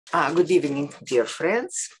Good evening, dear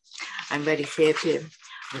friends. I'm very happy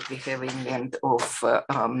that we have an event of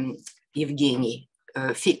Yevgeniy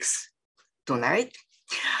Fiks tonight.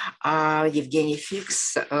 Yevgeniy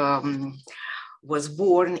Fiks was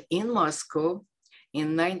born in Moscow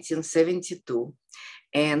in 1972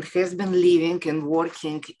 and has been living and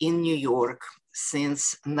working in New York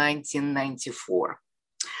since 1994.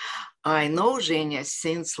 I know Zhenya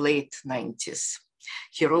since late 90s.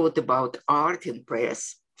 He wrote about art in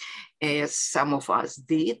press, as some of us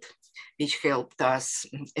did, which helped us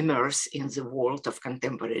immerse in the world of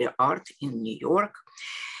contemporary art in New York.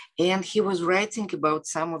 And he was writing about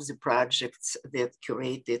some of the projects that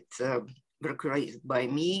were curated by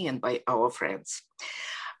me and by our friends.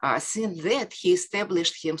 Since that, he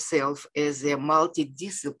established himself as a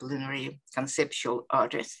multidisciplinary conceptual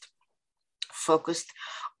artist focused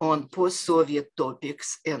on post-Soviet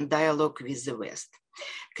topics and dialogue with the West,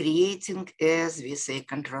 creating, as we say,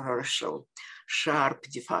 controversial, sharp,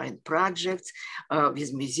 defined projects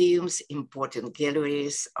with museums, important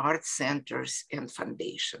galleries, art centers, and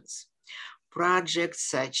foundations. Projects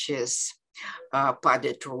such as Pas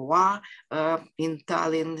de Trois in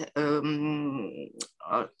Tallinn,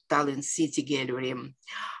 Tallinn City Gallery,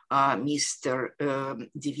 Mr.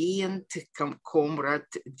 Deviant,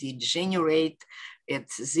 Comrade Degenerate at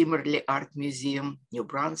Zimmerle Art Museum, New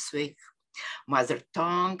Brunswick, Mother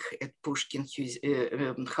Tongue at Pushkin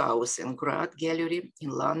House and Grad Gallery in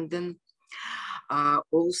London.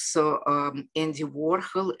 Also Andy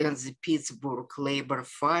Warhol and the Pittsburgh Labor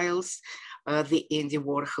Files, the Andy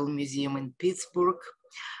Warhol Museum in Pittsburgh,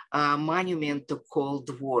 Monument to Cold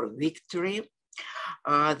War Victory,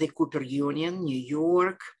 the Cooper Union, New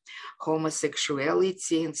York,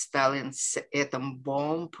 Homosexuality and Stalin's Atom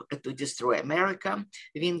Bomb to Destroy America,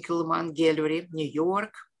 Winkelmann Gallery, New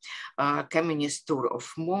York, Communist Tour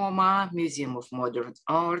of MoMA, Museum of Modern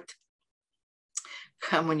Art,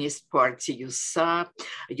 Communist Party USA,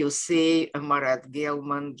 Marat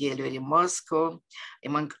Gelman Gallery, Moscow,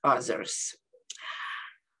 among others.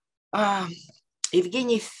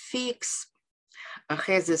 Yevgeniy Fiks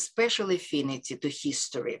has a special affinity to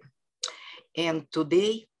history. And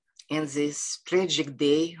today, in this tragic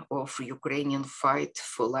day of Ukrainian fight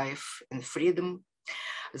for life and freedom,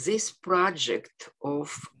 this project of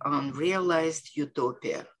unrealized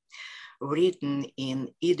utopia, written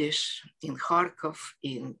in Yiddish in Kharkiv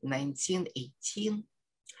in 1918,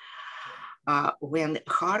 when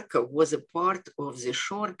Kharkiv was a part of the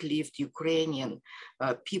short-lived Ukrainian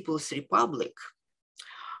People's Republic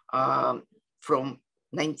from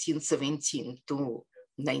 1917 to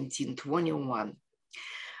 1921,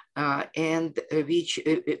 and which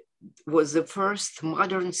was the first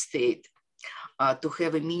modern state to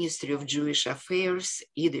have a Ministry of Jewish Affairs,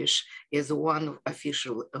 Yiddish as one of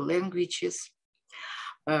official languages,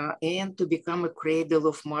 and to become a cradle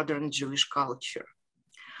of modern Jewish culture.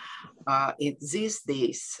 In these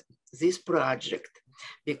days, this project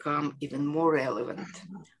become even more relevant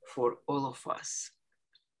for all of us.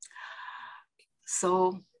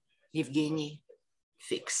 So, Yevgeniy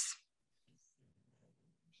Fiks.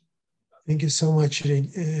 Thank you so much,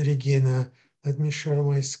 Regina. Let me share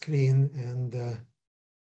my screen and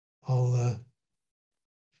I'll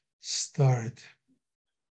start.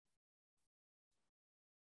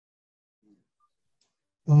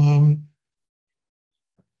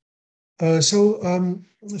 So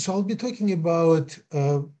I'll be talking about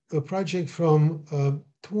a project from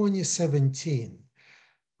 2017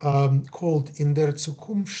 called In der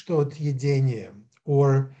Zukunftsstadt Edenia,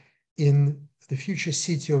 or in the future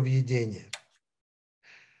city of Edenia.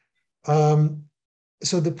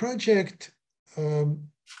 So the project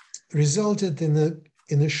resulted in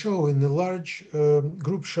a show, in a large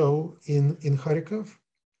group show in Kharkiv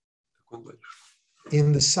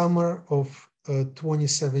in the summer of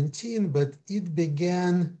 2017, but it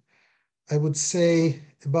began, I would say,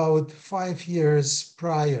 about 5 years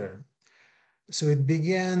prior. So it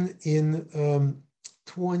began in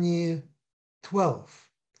 2012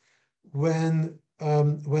 when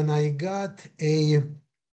I got the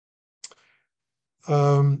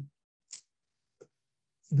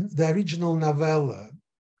original novella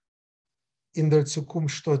In der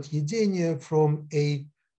Zukunftsstadt Edenia from a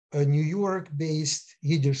New York-based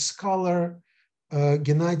Yiddish scholar,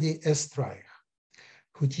 Gennady Estreich,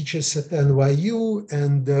 who teaches at NYU,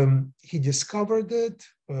 and he discovered it,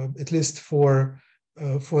 at least for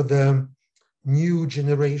the new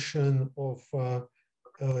generation of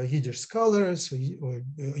Yiddish scholars or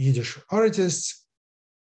Yiddish artists.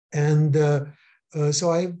 And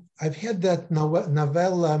so I've had that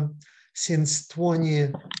novella since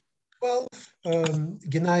 2012. 2012,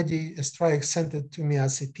 Gennady Estryek sent it to me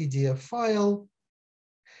as a PDF file,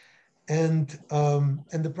 and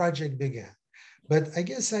the project began. But I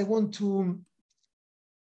guess I want to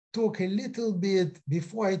talk a little bit,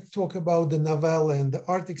 before I talk about the novella and the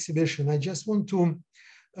art exhibition, I just want to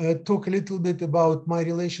talk a little bit about my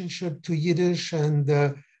relationship to Yiddish and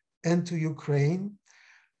to Ukraine.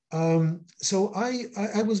 So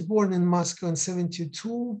I was born in Moscow in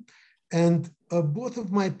 '72, and both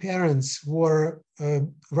of my parents were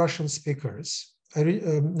Russian speakers,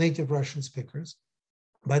 native Russian speakers,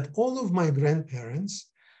 but all of my grandparents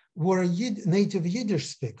were native Yiddish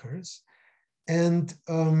speakers, and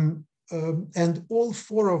all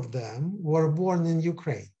four of them were born in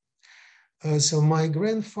Ukraine. So my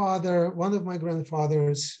grandfather, one of my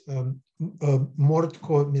grandfathers,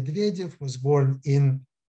 Mortko Medvedev, was born in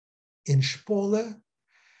Shpole.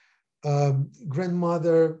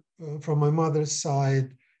 Grandmother from my mother's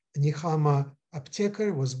side, Nihama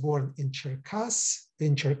Aptekar, was born in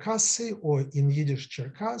Cherkassy, or in Yiddish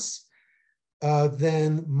Cherkass.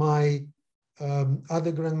 Then my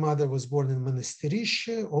other grandmother was born in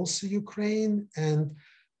Monastyrische, also Ukraine, and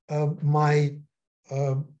my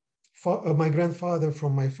grandfather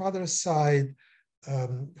from my father's side,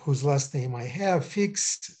 whose last name I have,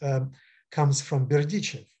 Fiks, comes from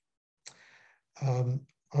Berdichev.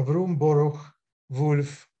 Avrum Boruch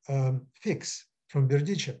Wolf Fiks from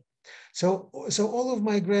Berdichev. So all of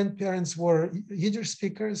my grandparents were Yiddish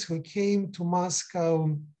speakers who came to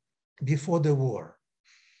Moscow before the war.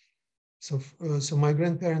 So my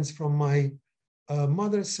grandparents from my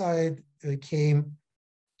mother's side came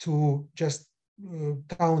to just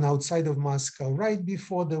town outside of Moscow right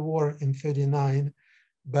before the war in '39,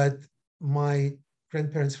 but my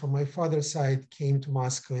grandparents from my father's side came to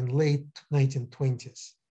Moscow in late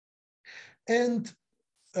 1920s, and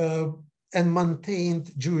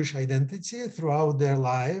maintained Jewish identity throughout their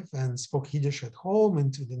life and spoke Yiddish at home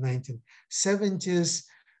into the 1970s.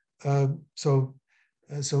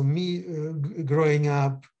 So me growing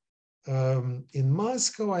up in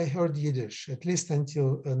Moscow, I heard Yiddish at least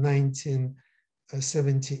until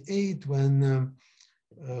 1978,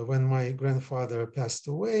 when my grandfather passed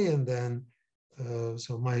away, and then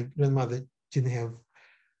so my grandmother didn't have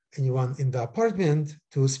anyone in the apartment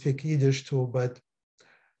to speak Yiddish to, but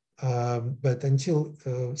until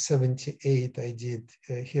 '78, I did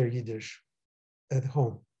hear Yiddish at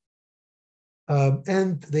home.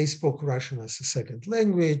 And they spoke Russian as a second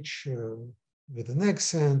language with an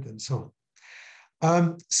accent and so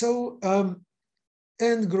on.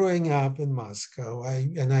 And growing up in Moscow, I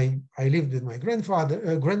lived with my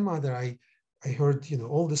grandmother. I heard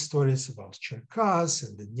all the stories about Cherkass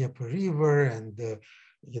and the Dnieper River and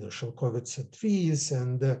Shelkovitsa trees,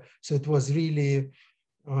 and so it was really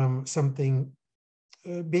something,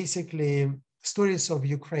 basically stories of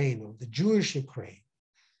Ukraine, of the Jewish Ukraine,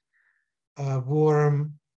 were,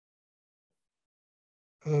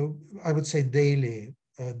 I would say, daily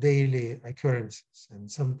occurrences,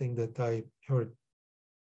 and something that I heard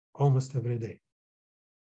almost every day.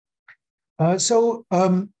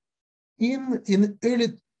 In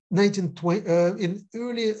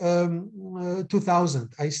early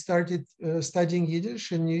 2000, I started studying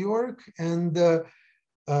Yiddish in New York, and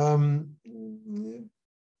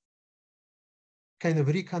kind of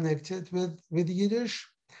reconnected with Yiddish,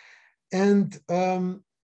 and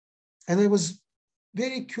I was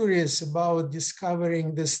very curious about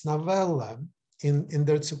discovering this novella in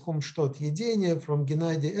Der Zukunft steht Edenia from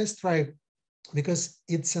Gennady Estryek, because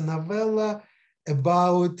it's a novella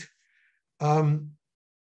about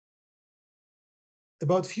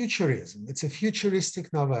futurism. It's a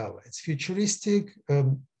futuristic novella. It's futuristic.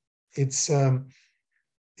 It's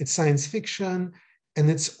science fiction, and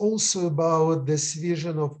it's also about this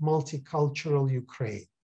vision of multicultural Ukraine.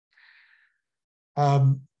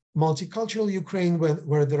 Multicultural Ukraine,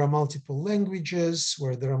 where there are multiple languages,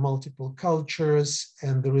 where there are multiple cultures,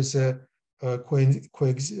 and there is a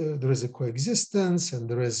coexistence, and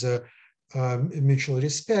there is a mutual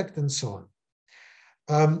respect, and so on.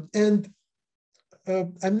 I'm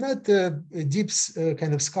not a deep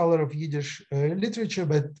kind of scholar of Yiddish literature,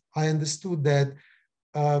 but I understood that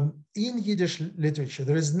in Yiddish literature,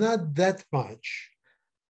 there is not that much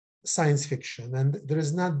science fiction, and there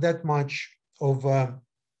is not that much of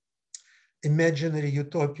imaginary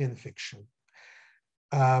utopian fiction.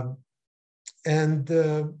 So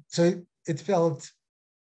it felt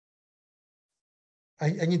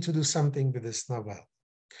I need to do something with this novel.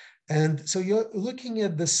 And so you're looking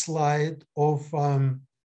at the slide of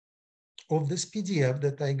this PDF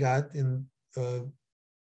that I got in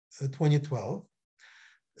 2012.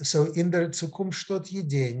 so in der Zukunft steht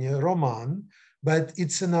Yiddish, Roman, but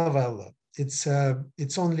it's a novella. It's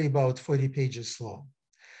only about 40 pages long.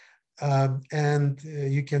 And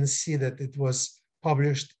you can see that it was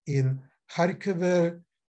published in Kharkiv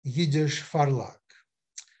Yiddish Verlag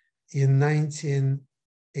in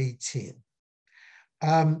 1918.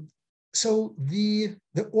 So the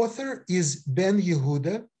author is Ben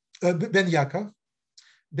Yaakov,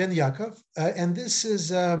 and this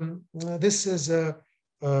is a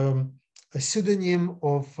pseudonym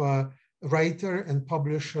of writer and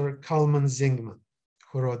publisher Kalman Zingman,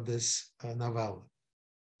 who wrote this novella.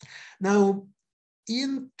 Now,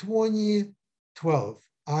 in 2012,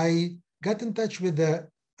 I got in touch with a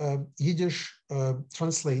Yiddish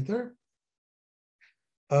translator.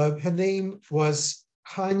 Her name was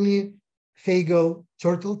Hani Fagel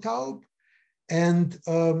Turteltaub, and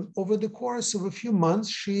over the course of a few months,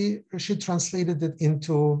 she translated it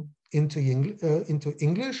into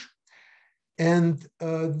English, and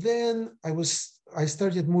then I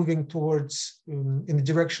started moving towards in the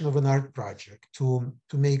direction of an art project to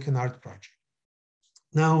make an art project.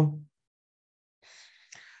 Now,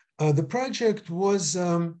 the project was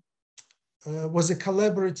a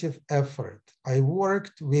collaborative effort. I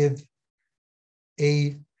worked with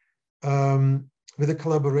a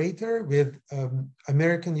collaborator, with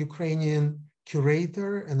American-Ukrainian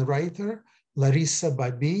curator and writer Larissa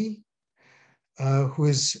Babij, who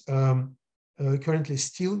is currently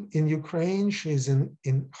still in Ukraine. She's in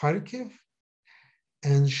Kharkiv,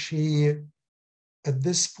 and at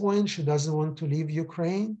this point, she doesn't want to leave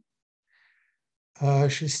Ukraine.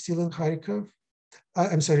 She's still in Kharkiv.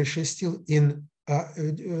 I'm sorry, she's still in, I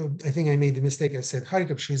think I made a mistake. I said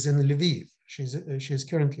Kharkiv, she's in Lviv. She's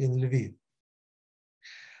currently in Lviv.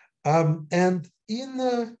 And in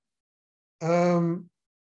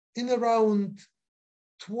around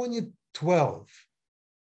 2012,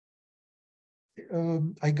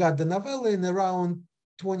 I got the novella. In around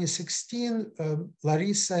 2016,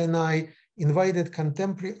 Larissa and I invited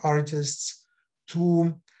contemporary artists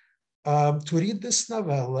to read this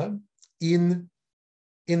novella in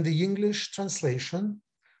the English translation.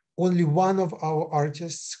 Only one of our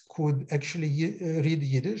artists could actually read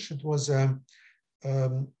Yiddish. It was a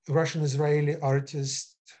Russian-Israeli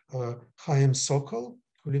artist, Chaim Sokol,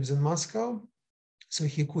 who lives in Moscow. So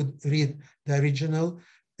he could read the original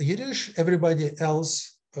Yiddish. Everybody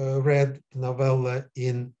else read the novella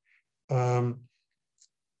in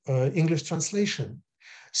English translation.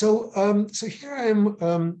 So here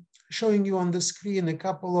I'm showing you on the screen a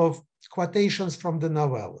couple of quotations from the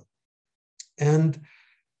novella. And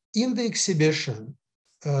in the exhibition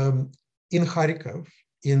in Kharkiv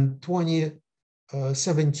in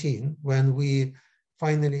 2017, when we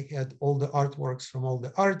finally had all the artworks from all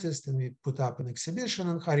the artists and we put up an exhibition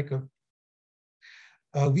in Kharkiv,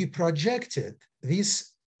 we projected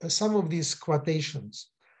some of these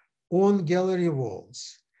quotations on gallery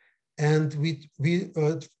walls, and we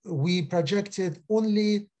projected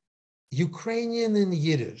only Ukrainian and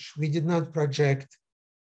Yiddish. We did not project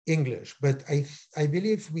English, but I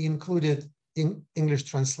believe we included English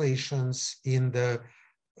translations in the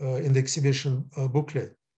exhibition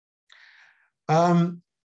booklet.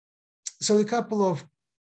 So a couple of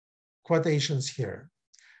quotations here.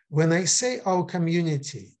 When I say our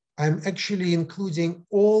community, I'm actually including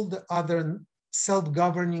all the other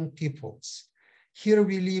self-governing peoples. Here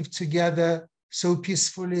we live together so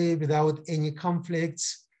peacefully without any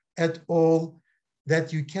conflicts at all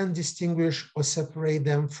that you can distinguish or separate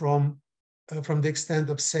them from the extent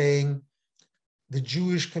of saying the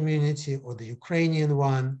Jewish community or the Ukrainian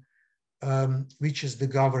one, which is the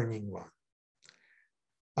governing one.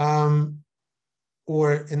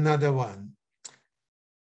 Or another one.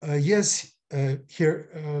 Yes, here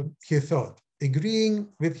he thought, agreeing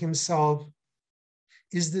with himself,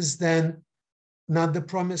 is this then not the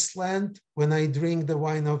promised land when I drink the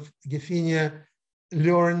wine of Gefinia,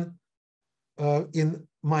 learn in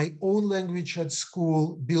my own language at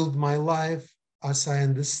school, build my life as I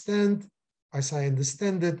understand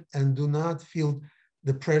it, and do not feel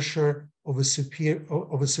the pressure of a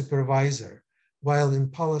supervisor, while in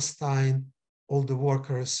Palestine, all the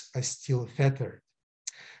workers are still fettered.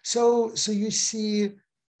 So you see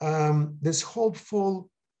this hopeful,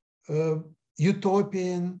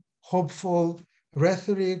 utopian, hopeful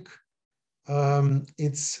rhetoric.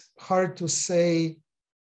 It's hard to say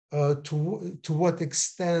to what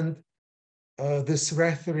extent this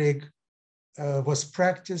rhetoric was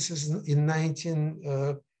practiced in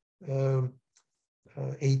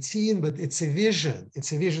 1918, but it's a vision.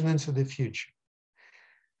 It's a vision into the future.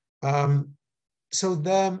 So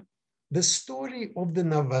the story of the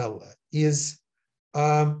novella is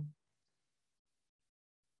a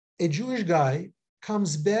Jewish guy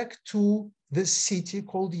comes back to this city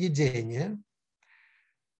called Edenia,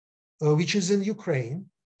 which is in Ukraine,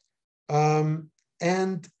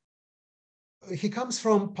 and he comes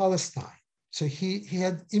from Palestine. So he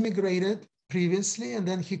had immigrated previously, and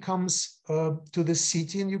then he comes to the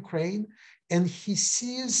city in Ukraine, and he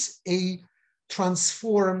sees a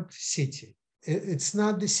transformed city. It's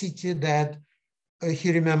not the city that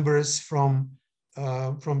he remembers from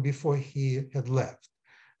before he had left.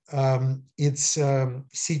 It's a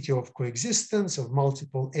city of coexistence, of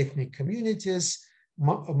multiple ethnic communities,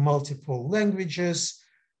 multiple languages.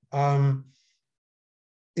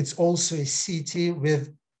 It's also a city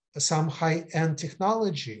with some high-end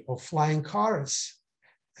technology of flying cars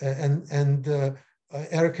and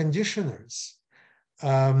air conditioners.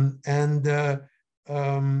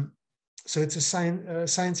 So it's a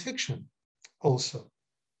science fiction also.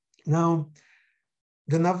 Now,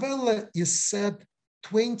 the novella is set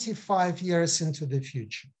 25 years into the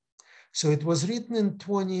future. So it was written in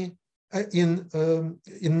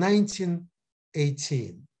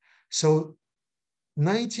 1918. So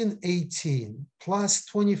 1918 plus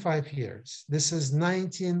 25 years, this is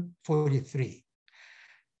 1943.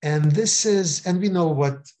 And this is, and we know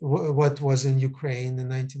what was in Ukraine in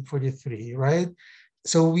 1943, right?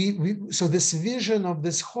 So so this vision of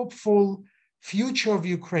this hopeful future of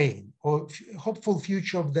Ukraine, or hopeful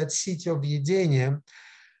future of that city of Edenia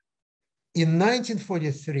in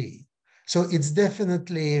 1943. So it's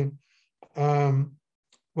definitely,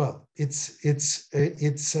 well, it's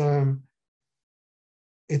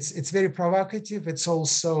very provocative. It's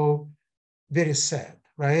also very sad,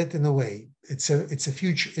 right? In a way, it's a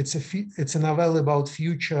novella about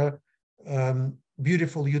future,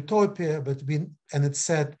 beautiful utopia, and it's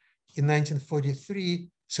set in 1943.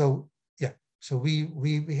 So yeah, so we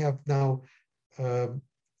have now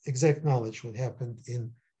exact knowledge what happened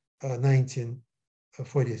in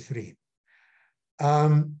 1943.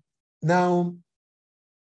 Now.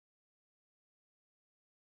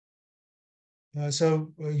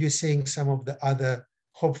 So you're seeing some of the other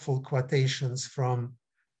hopeful quotations from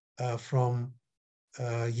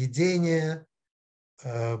Yedenia,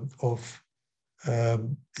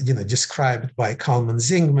 described by Kalman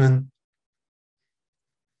Zingman.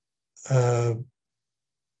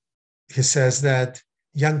 He says that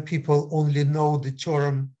young people only know the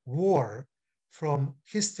term war from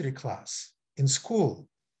history class in school,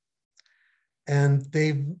 and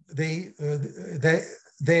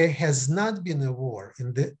there has not been a war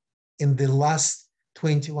in the last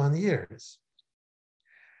 21 years.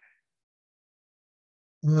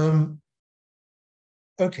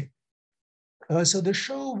 Okay, so the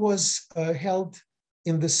show was held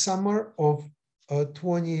in the summer of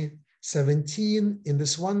 2017 in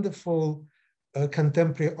this wonderful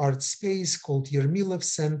contemporary art space called Yermilov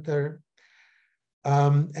Center,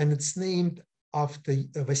 and it's named after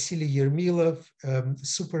Vasily Yermilov,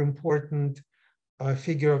 super important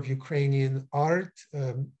figure of Ukrainian art,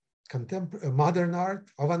 contemporary, modern art,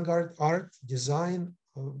 avant-garde art, design,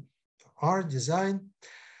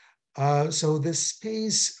 so this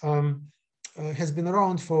space has been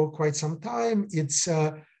around for quite some time. It's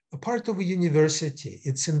a part of a university.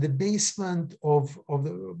 It's in the basement of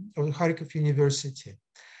Kharkiv University.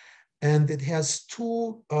 And it has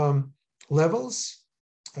two levels,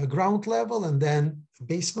 a ground level and then a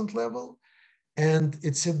basement level. And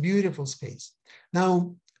it's a beautiful space.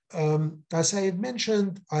 Now, as I had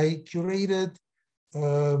mentioned, I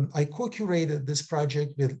co-curated this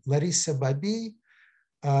project with Larissa Babij,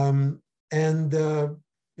 and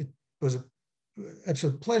it was an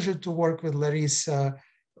absolute pleasure to work with Larissa,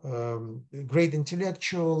 great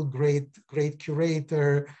intellectual, great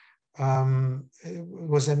curator. It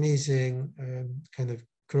was amazing kind of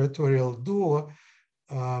curatorial duo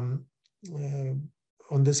on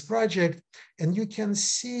this project. And you can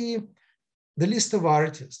see the list of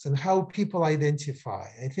artists and how people identify.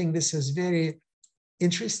 I think this is very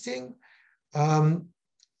interesting.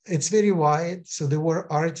 It's very wide. So there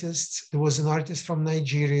were artists. There was an artist from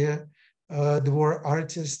Nigeria. There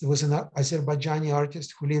was an Azerbaijani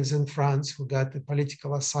artist who lives in France, who got a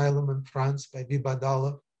political asylum in France by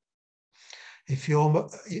Bibadala.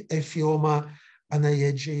 Efioma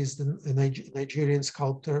Anayeji is the Nigerian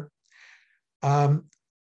sculptor.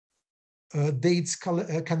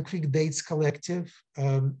 Concrete Dates Collective.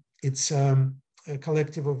 It's a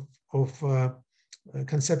collective of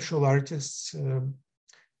conceptual artists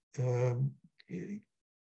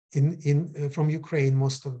from Ukraine.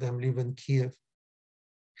 Most of them live in Kiev.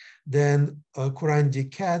 Then Kurandi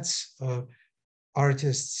Cats,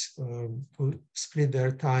 artists who split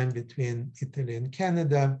their time between Italy and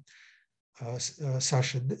Canada,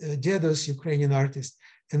 Sasha Dedos, Ukrainian artist,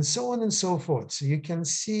 and so on and so forth. So you can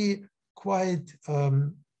see quite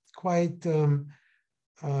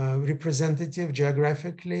representative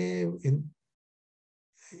geographically,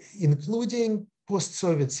 including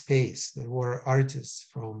post-Soviet space. There were artists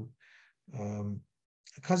from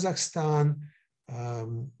Kazakhstan.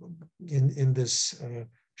 In this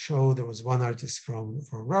show, there was one artist from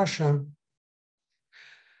Russia.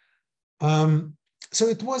 So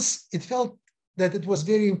it felt that it was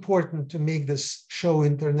very important to make this show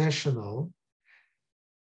international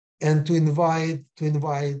and to invite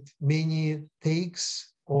many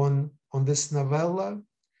takes on this novella,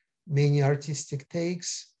 many artistic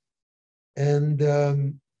takes, and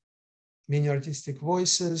many artistic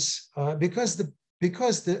voices, because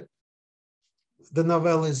the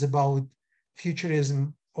novella is about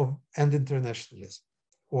futurism and internationalism,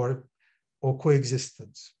 or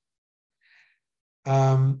coexistence.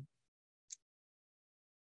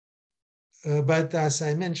 But as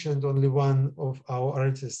I mentioned, only one of our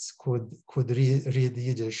artists could read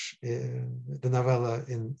Yiddish, the novella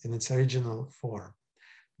in its original form.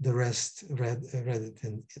 The rest read it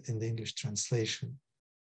in the English translation.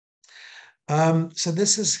 So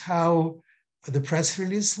this is how the press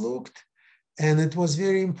release looked, and it was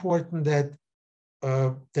very important that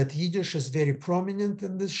that Yiddish is very prominent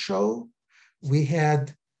in this show. We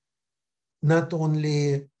had not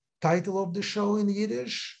only title of the show in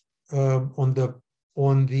Yiddish on the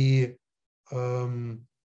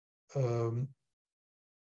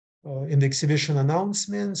in the exhibition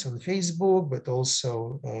announcements on Facebook, but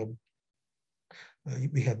also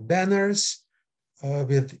we had banners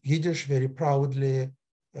with Yiddish very proudly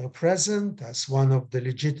present as one of the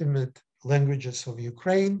legitimate languages of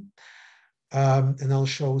Ukraine. And I'll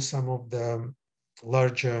show some of the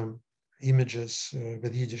larger images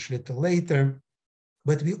with Yiddish a little later.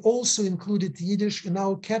 But we also included Yiddish in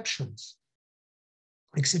our captions.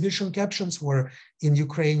 Exhibition captions were in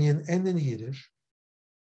Ukrainian and in Yiddish.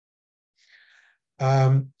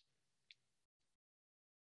 Now,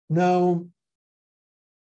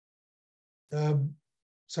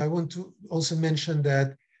 so I want to also mention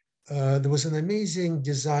that there was an amazing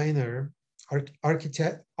designer,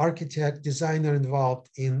 architect, designer involved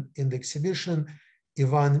in the exhibition,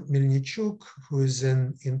 Ivan Melnichuk, who is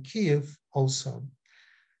in Kiev also.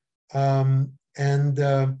 So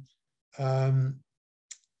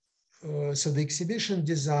the exhibition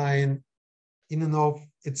design in and of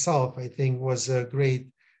itself, I think, was a great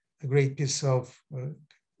piece of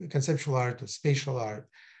conceptual art or spatial art.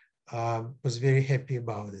 Was very happy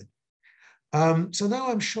about it. So now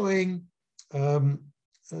I'm showing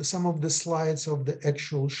some of the slides of the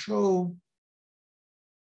actual show.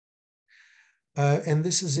 And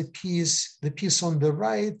this is the piece on the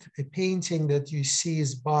right, a painting that you see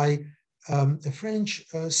is by a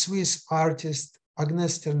French-Swiss artist,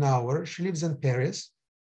 Agnès Ternauer. She lives in Paris,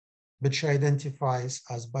 but she identifies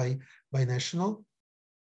as binational.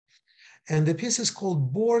 And the piece is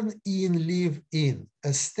called Born in, Live in,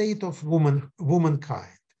 a state of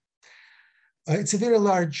womankind. It's a very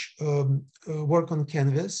large work on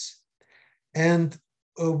canvas. And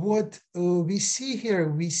what we see here,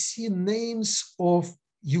 we see names of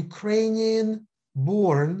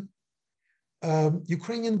Ukrainian-born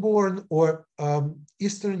or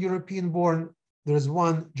Eastern European-born, there's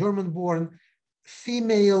one German-born,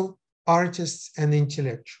 female artists and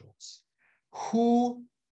intellectuals who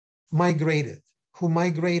migrated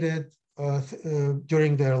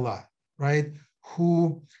during their life, right?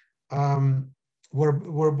 Who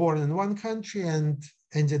were born in one country and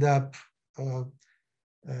ended up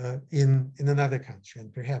in another country,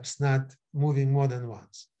 and perhaps not moving more than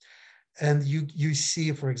once. And you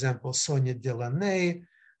see, for example, Sonia Delaney,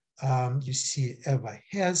 you see Eva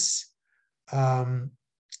Hess,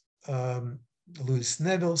 Louis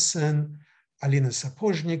Nevelson, Alina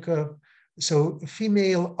Sapozhnikov. So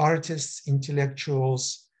female artists,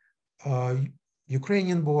 intellectuals,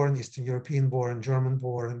 Ukrainian-born, Eastern European-born,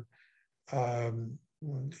 German-born,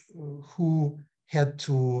 who had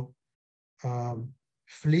to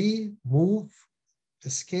flee, move,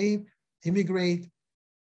 escape, immigrate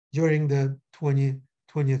during the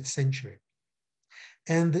 20th century.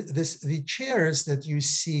 And the chairs that you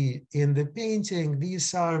see in the painting,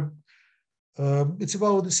 these are, it's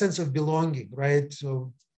about the sense of belonging, right?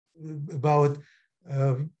 So about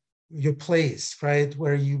your place, right,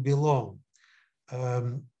 where you belong,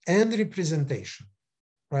 and representation,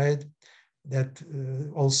 right? That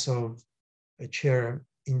also a chair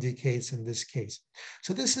indicates in this case.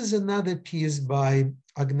 So this is another piece by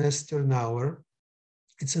Agnès Ternauer,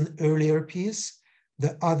 It's an earlier piece.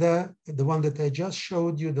 The one that I just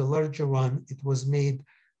showed you, the larger one, it was made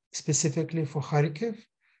specifically for Kharkiv,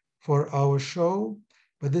 for our show.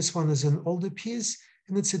 But this one is an older piece,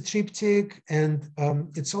 and it's a triptych, and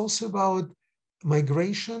it's also about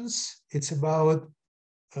migrations. It's about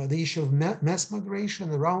the issue of mass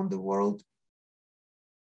migration around the world,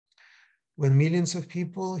 when millions of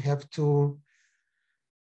people have to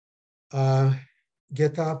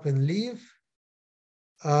get up and leave,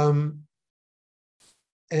 and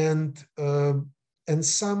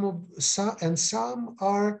some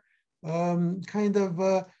are kind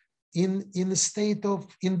of in a state of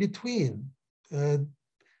in between,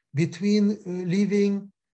 between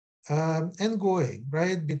leaving and going,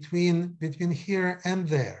 right? Between here and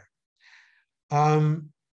there.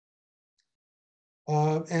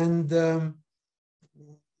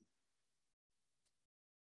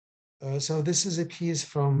 So this is a piece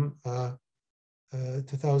from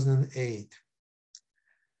 2008.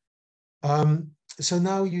 So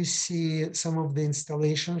now you see some of the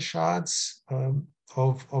installation shots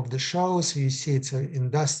of the show. So you see it's an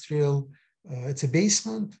industrial, it's a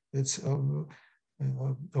basement, it's of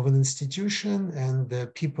an institution, and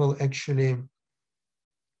people actually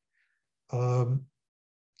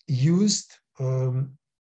used this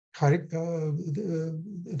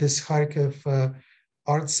Kharkiv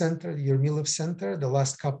art center, Yermilov Center, the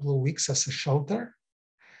last couple of weeks as a shelter.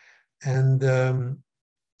 And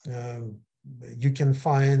you can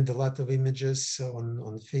find a lot of images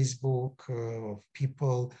on Facebook of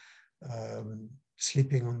people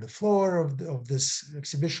sleeping on the floor of this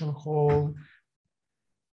exhibition hall.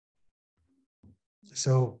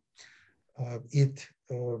 So it's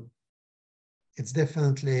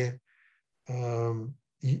definitely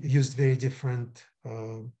used very different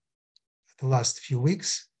the last few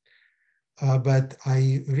weeks. But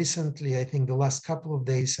I recently, I think the last couple of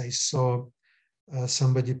days, I saw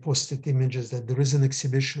somebody posted images that there is an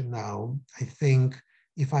exhibition now. I think,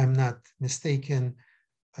 if I'm not mistaken,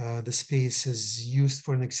 the space is used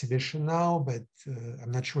for an exhibition now, but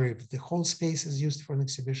I'm not sure if the whole space is used for an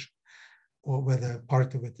exhibition or whether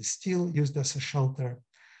part of it is still used as a shelter.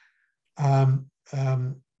 So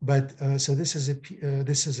this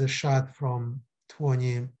is a shot from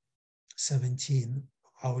 2017,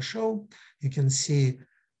 our show. You can see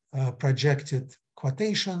projected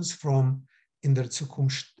quotations from In der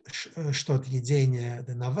Zukunft steht Edenia,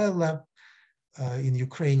 the novella, in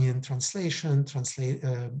Ukrainian translation,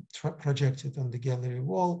 projected on the gallery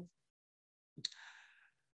wall.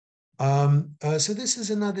 So this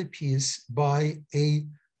is another piece by a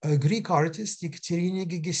Greek artist, Yevgeniy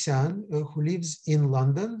Fiks, who lives in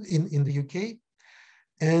London, in the UK.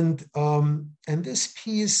 And this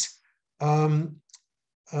piece,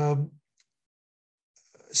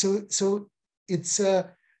 so it's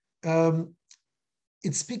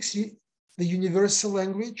it speaks the universal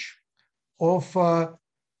language of a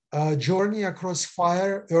journey across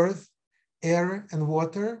fire, earth, air, and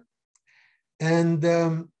water. And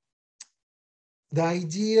the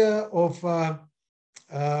idea of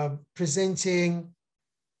presenting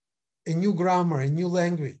a new grammar, a new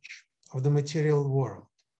language of the material world.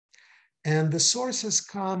 And the sources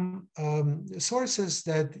sources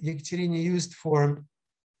that Yekaterina used for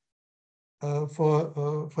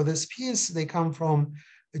this piece, they come from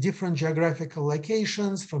different geographical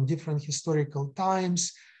locations, from different historical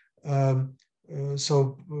times.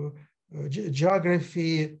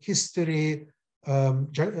 Geography, history,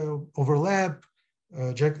 overlap,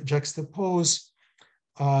 juxtapose,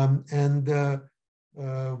 and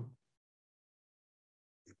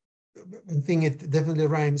I think it definitely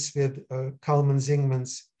rhymes with Kalman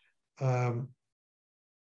Zingman's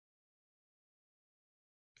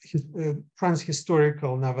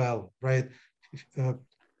trans-historical novel, right?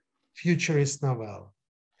 Futurist novel.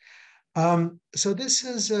 So this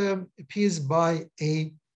is a piece by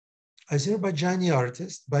a Azerbaijani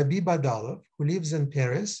artist, Babij Badalov, who lives in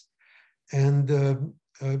Paris. And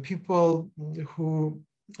people who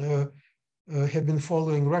have been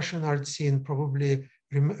following Russian art scene probably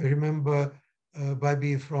remember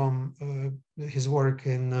Babij from his work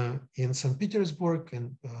in St. Petersburg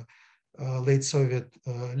and late Soviet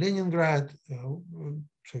Leningrad.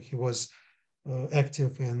 So he was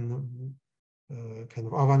active in kind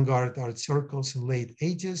of avant-garde art circles in late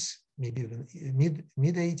 80s, maybe even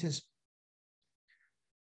mid 80s.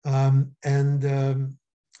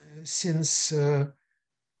 Since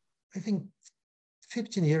I think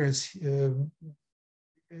 15 years,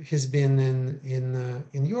 he's been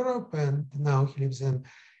in Europe, and now he lives in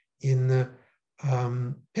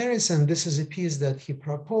Paris. And this is a piece that he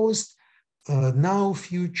proposed: now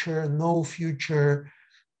future, no future.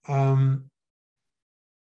 You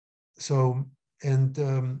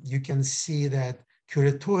can see that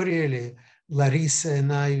curatorially, Larissa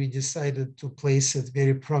and we decided to place it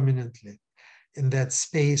very prominently in that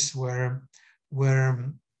space where we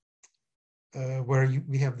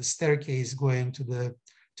have the staircase going to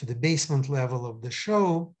the basement level of the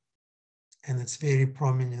show, and it's very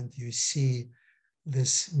prominent. You see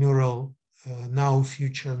this mural, now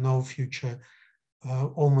future, no future,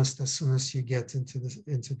 almost as soon as you get into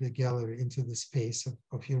the gallery, into the space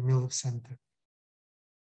of Yermilov Center.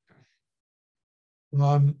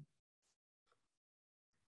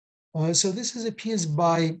 So this is a piece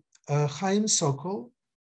by Chaim Sokol,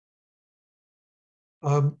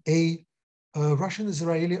 a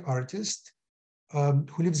Russian-Israeli artist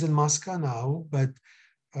who lives in Moscow now, but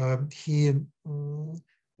he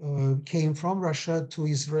came from Russia to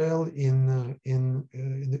Israel in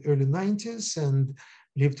the early 90s and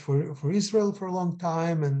lived for Israel for a long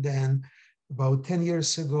time. And then about 10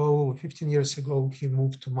 years ago, 15 years ago, he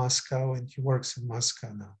moved to Moscow and he works in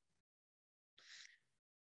Moscow now.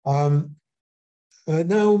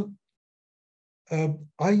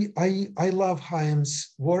 I love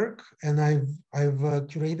Chaim's work, and I've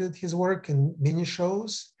curated his work in many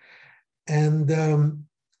shows. And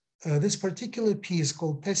this particular piece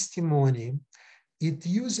called Testimony, it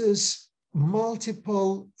uses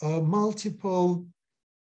multiple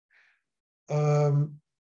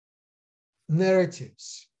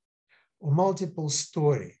narratives or multiple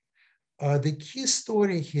story. The key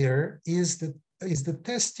story here is the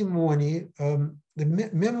testimony, the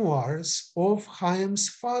memoirs of Chaim's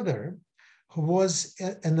father, who was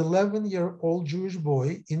an 11-year-old Jewish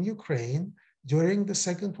boy in Ukraine during the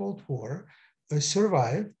Second World War,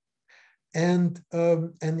 survived, and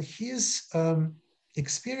his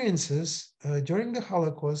experiences during the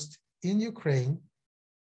Holocaust in Ukraine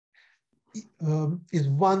is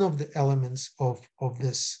one of the elements of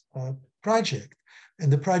this project.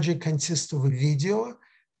 And the project consists of a video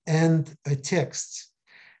and a text.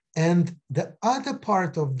 And the other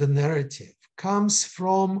part of the narrative comes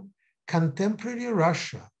from contemporary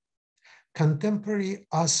Russia, contemporary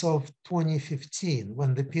as of 2015,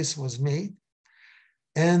 when the piece was made.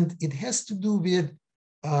 And it has to do with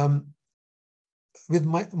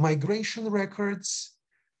migration records,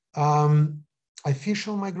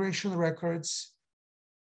 official migration records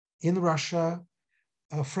in Russia,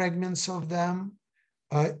 fragments of them,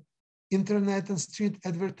 internet and street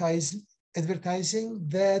advertising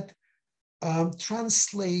that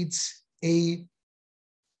translates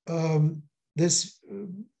this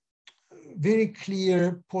very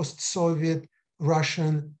clear post-Soviet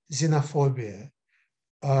Russian xenophobia,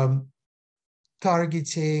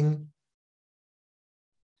 targeting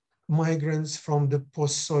migrants from the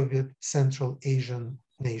post-Soviet Central Asian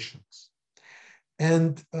nations.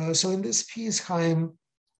 And so in this piece, Chaim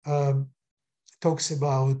talks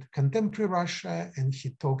about contemporary Russia, and he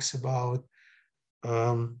talks about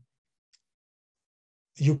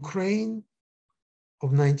Ukraine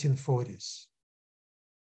of 1940s.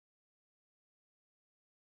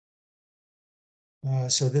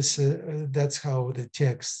 So that's how the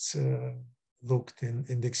texts looked in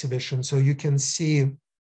the exhibition. So you can see.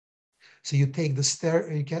 So you take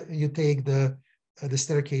the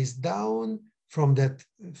staircase down from that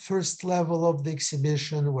first level of the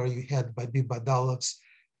exhibition, where you had Babij Badalov's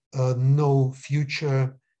No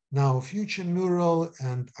Future, Now Future mural,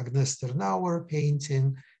 and Agnes Ternauer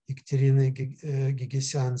painting, Ekaterina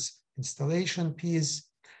Gigesyan's installation piece.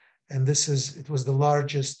 And it was the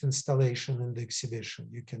largest installation in the exhibition.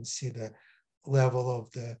 You can see the level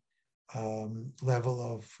of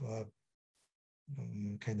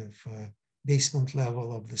basement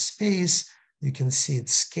level of the space. You can see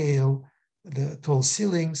its scale, the tall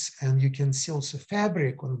ceilings, and you can see also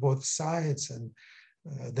fabric on both sides. And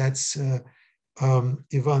that's Ivan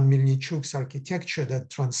Melnichuk's architecture that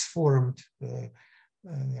transformed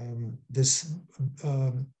this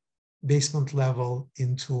basement level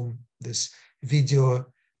into this video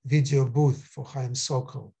booth for Chaim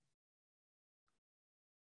Sokol.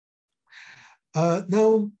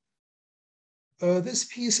 This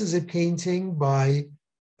piece is a painting by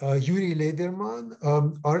Yuri Lederman,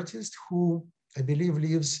 artist who I believe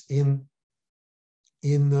lives in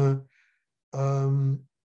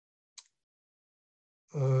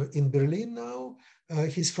Berlin now.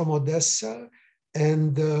 He's from Odessa,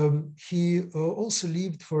 and he also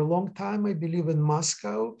lived for a long time, I believe, in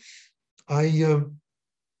Moscow. I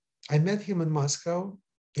met him in Moscow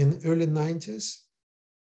in early 90s.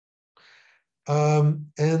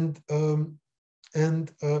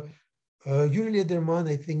 Yuri Lederman,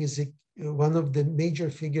 I think, is one of the major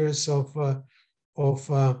figures of of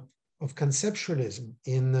conceptualism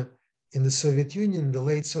in the Soviet Union, the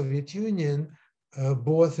late Soviet Union,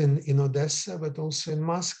 both in Odessa, but also in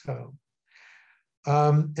Moscow.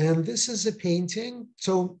 And this is a painting.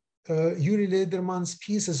 So Yuri Lederman's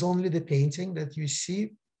piece is only the painting that you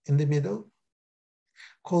see in the middle,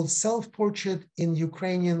 called Self-Portrait in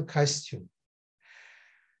Ukrainian Costume.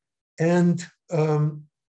 And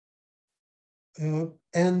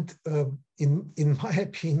in my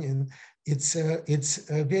opinion, it's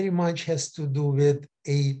very much has to do with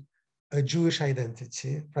a Jewish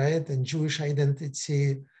identity, right? And Jewish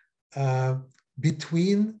identity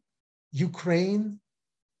between Ukraine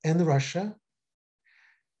and Russia,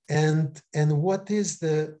 and what is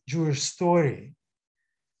the Jewish story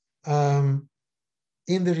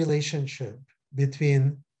in the relationship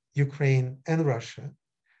between Ukraine and Russia.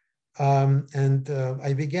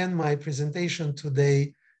 I began my presentation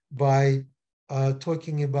today by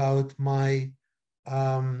talking about my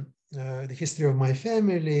the history of my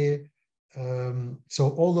family. So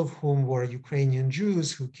all of whom were Ukrainian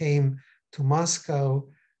Jews who came to Moscow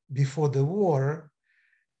before the war,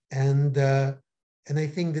 and I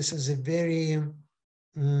think this is a very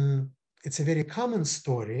it's a very common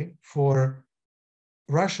story for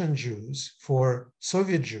Russian Jews, for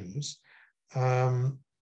Soviet Jews.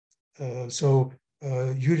 So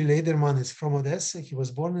Yuri Lederman is from Odessa. He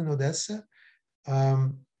was born in Odessa,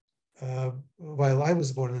 while I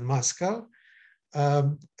was born in Moscow.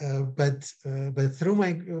 But through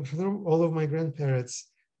all of my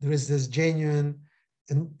grandparents, there is this genuine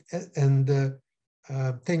and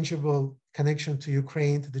tangible connection to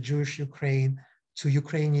Ukraine, to the Jewish Ukraine, to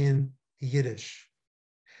Ukrainian Yiddish.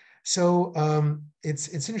 So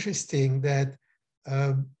it's interesting that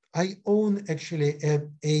I own actually a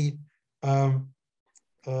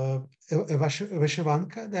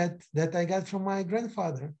vyshyvanka that I got from my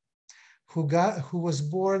grandfather, who was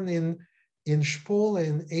born in Shpol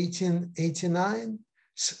in 1889.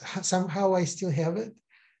 Somehow I still have it,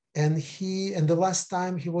 and the last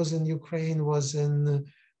time he was in Ukraine was in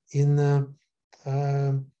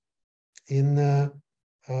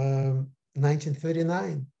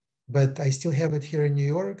 1939. But I still have it here in New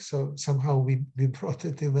York, so somehow we brought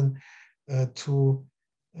it even to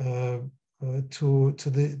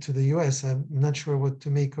the US. I'm not sure what to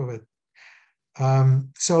make of it.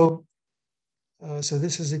 So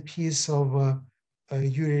this is a piece of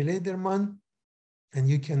Yuri Lederman, and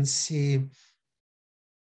you can see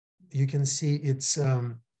it's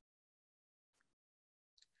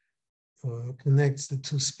connects the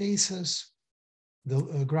two spaces,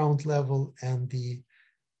 the ground level and the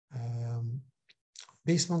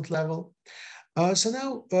basement level. So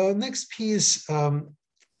now next piece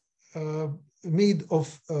made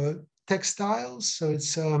of textiles. So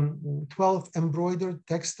it's 12 embroidered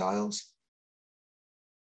textiles,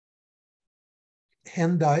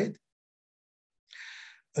 hand dyed.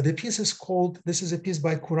 The piece is called, this is a piece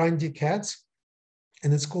by Kurandi Katz,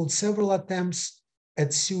 and it's called Several Attempts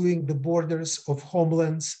at Sewing the Borders of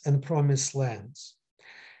Homelands and Promised Lands.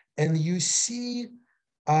 And you see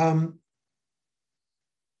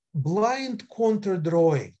blind contour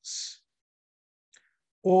drawings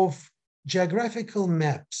of geographical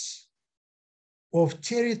maps of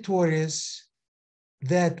territories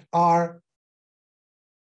that are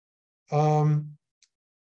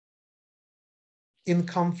in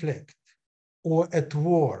conflict or at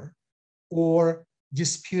war or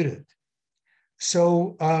disputed.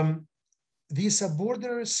 So these are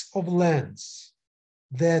borders of lands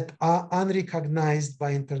that are unrecognized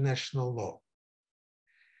by international law.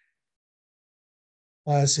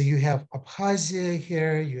 So you have Abkhazia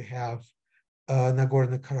here, you have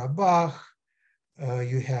Nagorno-Karabakh,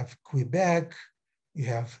 you have Quebec, you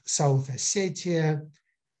have South Ossetia,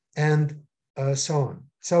 and so on.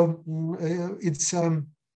 So it's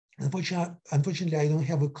unfortunately I don't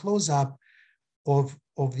have a close-up of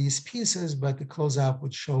these pieces, but the close-up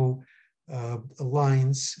would show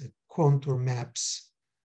lines, contour maps,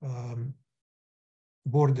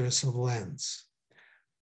 borders of lands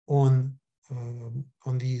on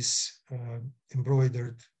these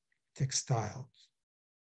embroidered textiles.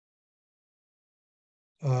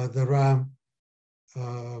 There are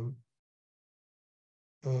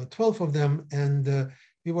 12 of them, and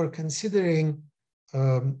we were considering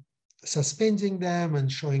suspending them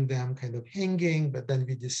and showing them kind of hanging, but then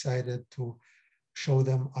we decided to show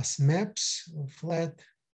them as maps, flat,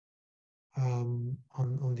 on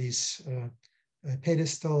these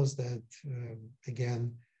pedestals that,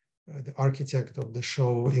 again, the architect of the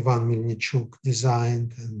show, Ivan Melnichuk,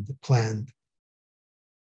 designed and planned.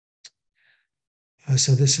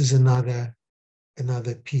 So this is another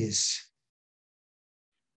piece.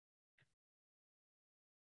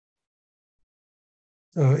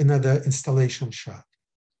 another installation shot.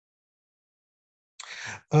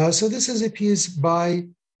 So this is a piece by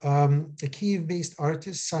a Kiev-based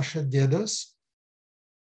artist, Sasha Dedos.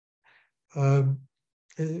 A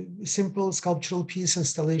simple sculptural piece,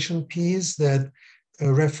 installation piece that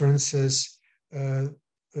references the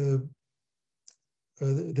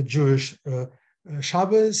Jewish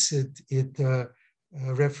Shabbos. It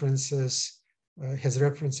has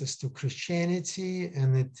references to Christianity,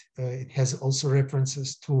 and it has also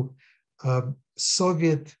references to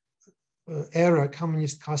Soviet era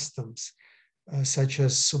communist customs, such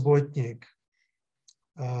as subotnik,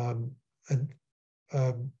 a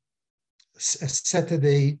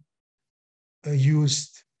Saturday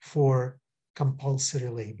used for compulsory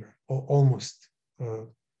labor, or almost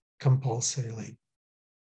compulsory labor.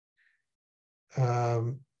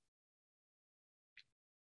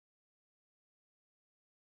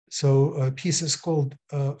 So a piece is called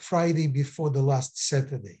Friday Before the Last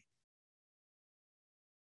Saturday.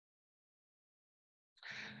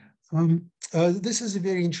 This is a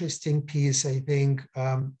very interesting piece, I think,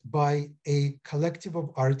 by a collective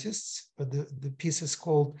of artists. The piece is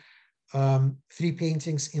called Three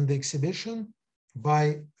Paintings in the Exhibition by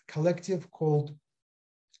a collective called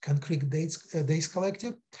Concrete Days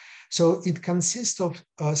Collective. So it consists of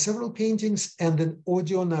several paintings and an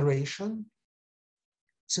audio narration.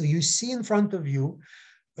 So you see in front of you,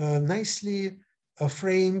 nicely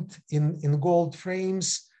framed in gold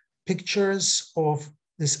frames, pictures of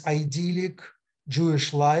this idyllic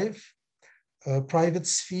Jewish life, private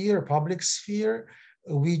sphere, public sphere,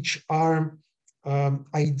 which are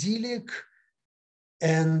idyllic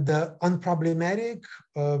and unproblematic.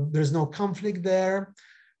 There's no conflict there.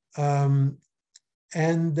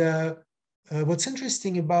 What's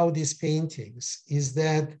interesting about these paintings is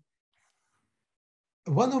that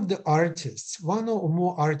one of the artists, one or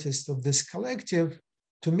more artists of this collective,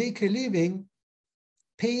 to make a living,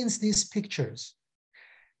 paints these pictures.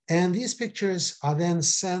 And these pictures are then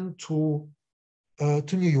sent to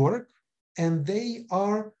New York, and they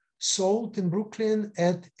are sold in Brooklyn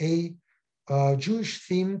at a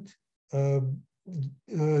Jewish-themed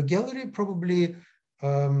gallery, probably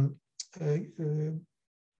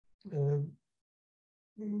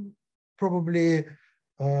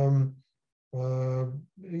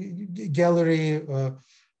gallery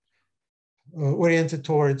oriented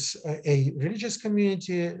towards a religious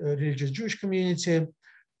community, a religious Jewish community.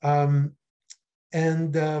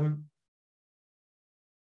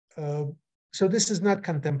 So this is not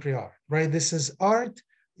contemporary art, right? This is art.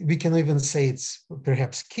 We can even say it's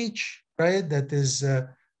perhaps kitsch, right? That is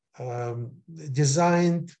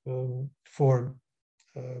designed for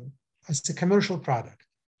as a commercial product,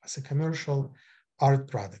 as a commercial art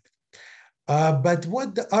product. But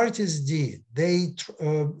what the artists did, they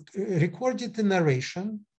recorded the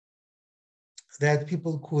narration that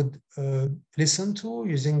people could listen to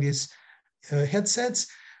using these headsets,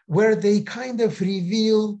 where they kind of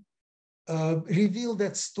reveal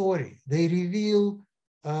that story. They reveal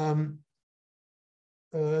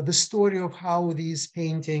the story of how these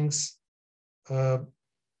paintings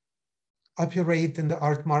operate in the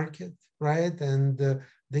art market, right? And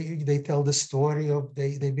they tell the story of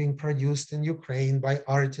they being produced in Ukraine by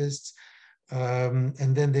artists,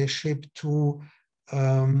 and then they ship to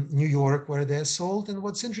New York, where they're sold. And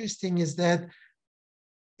what's interesting is that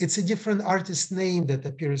it's a different artist name that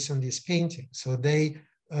appears on these paintings. So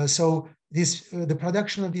the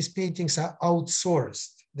production of these paintings are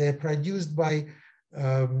outsourced. They're produced by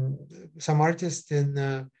some artist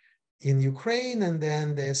in Ukraine, and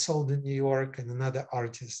then they're sold in New York, and another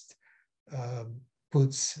artist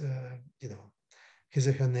puts his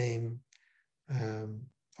or her name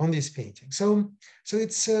on this painting. So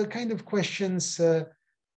it's kind of questions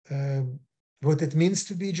what it means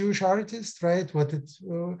to be a Jewish artist, right? What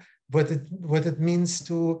it means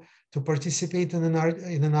to participate in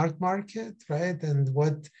an art market, right? And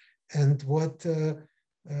what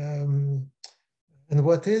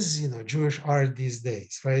is Jewish art these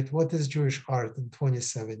days, right? What is Jewish art in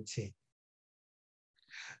 2017?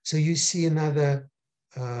 So you see another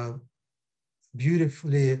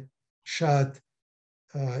beautifully shot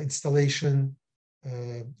installation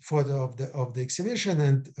photo of the exhibition,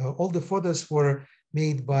 and all the photos were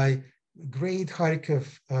made by great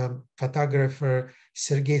Kharkiv photographer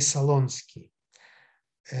Sergei Solonsky.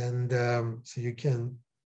 And so you can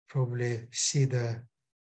probably see the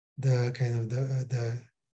kind of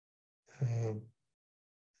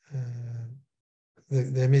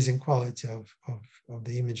the amazing quality of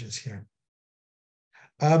the images here.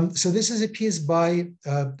 So this is a piece by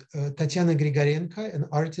Tatiana Grigorenko, an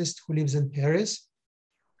artist who lives in Paris.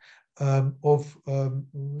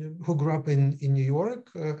 who grew up in New York.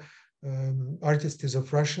 Artist is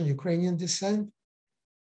of Russian-Ukrainian descent.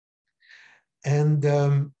 And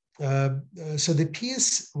so the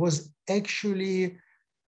piece was actually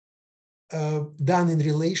done in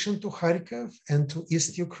relation to Kharkiv and to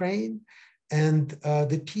East Ukraine. And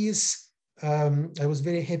the piece, I was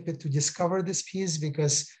very happy to discover this piece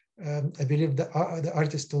because I believe the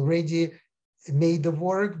artist already made the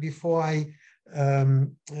work before I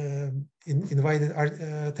invited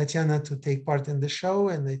Tatiana to take part in the show.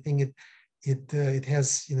 And I think it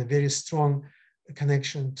has very strong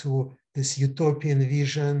connection to this utopian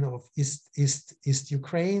vision of East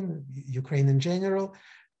Ukraine, Ukraine in general,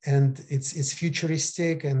 and it's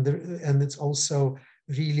futuristic, and it's also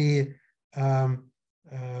really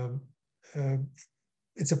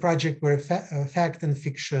it's a project where fact and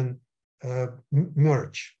fiction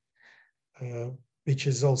merge, which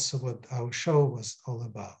is also what our show was all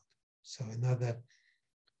about. So another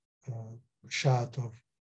shot of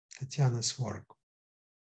Tatiana's work.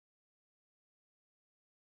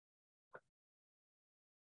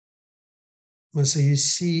 So you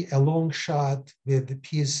see a long shot with the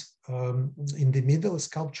piece in the middle, a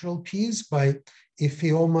sculptural piece by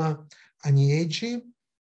Ifeoma Anieji,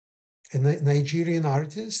 a Nigerian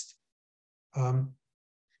artist. And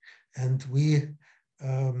the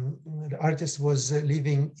artist was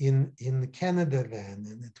living in Canada then,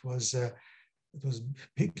 and it was a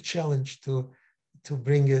big challenge to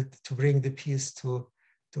bring the piece to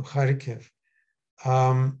Kharkiv.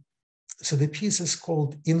 So the piece is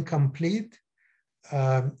called Incomplete,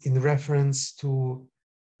 in reference to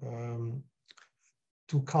Kalman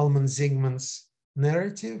Zingman's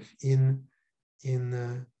narrative in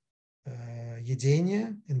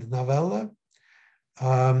Edenia, in the novella,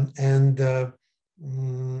 and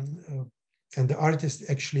the artist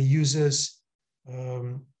actually uses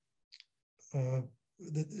the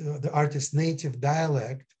artist's native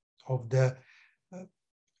dialect of the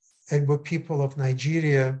Igbo people of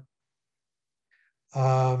Nigeria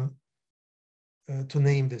to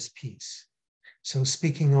name this piece. So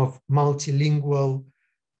speaking of multilingual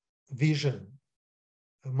vision,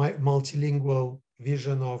 multilingual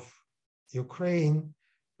vision of Ukraine,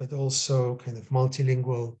 but also kind of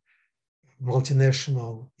multilingual,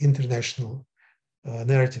 multinational, international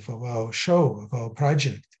narrative of our show, of our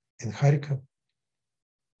project in Kharkiv.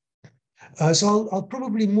 So I'll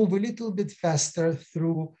probably move a little bit faster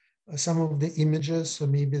through some of the images, so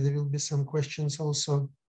maybe there will be some questions also.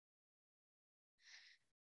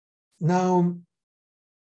 Now,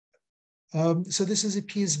 so this is a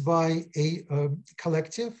piece by a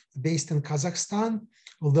collective based in Kazakhstan,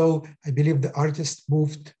 although I believe the artist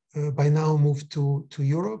moved to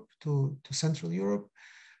Europe, to Central Europe.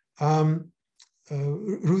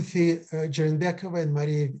 Ruthie Jerenbekova and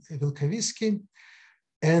Maria Vilkovisky.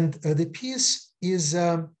 And the piece is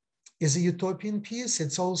a utopian piece.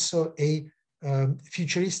 It's also a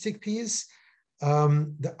futuristic piece.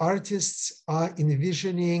 The artists are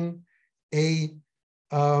envisioning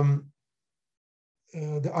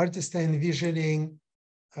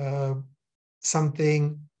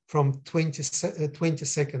something from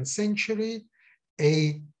 22nd century,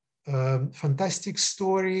 a fantastic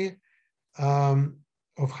story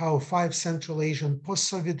of how 5 Central Asian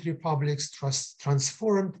post-Soviet republics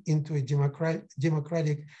transformed into a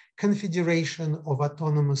democratic confederation of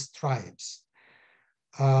autonomous tribes.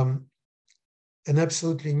 An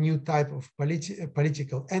absolutely new type of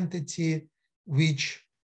political entity which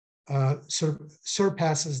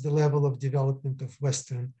surpasses the level of development of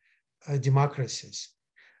Western democracies.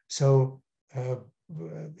 So,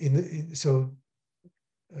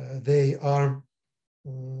 they are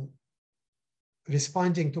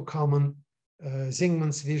responding to Kalman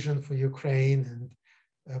Zingman's vision for Ukraine and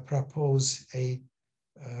propose a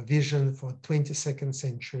vision for 22nd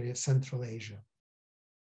century Central Asia.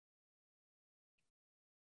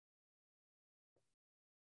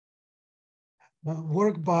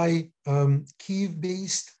 Work by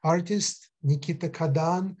Kyiv-based artist Nikita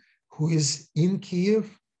Kadan, who is in Kyiv.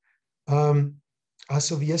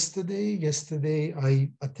 As of yesterday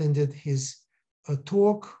I attended his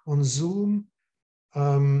talk on Zoom.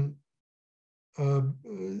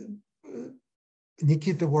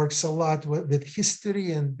 Nikita works a lot with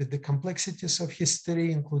history and with the complexities of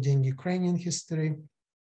history, including Ukrainian history.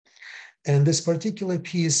 And this particular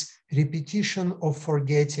piece, Repetition of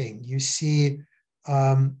Forgetting, you see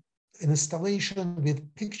an installation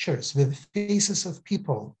with pictures, with faces of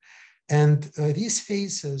people. And these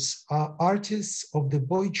faces are artists of the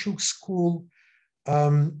Boychuk school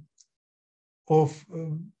of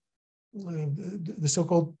the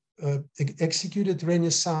so-called executed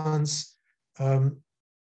renaissance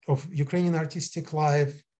of Ukrainian artistic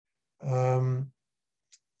life of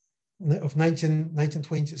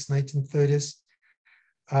 1920s, 1930s.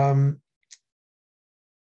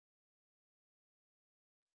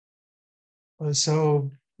 So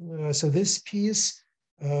this piece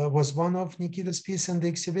was one of Nikita's pieces in the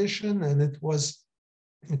exhibition, and it was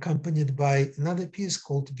accompanied by another piece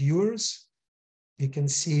called Viewers. You can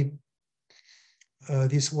see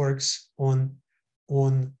these works on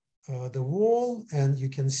the wall, and you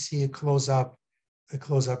can see a close-up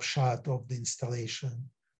shot of the installation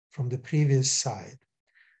from the previous side.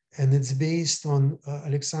 And it's based on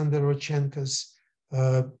Alexander Rodchenko's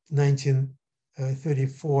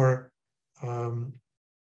 1934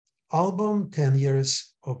 album, 10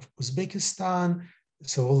 Years of Uzbekistan.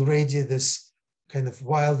 So already this kind of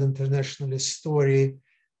wild internationalist story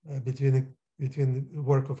between the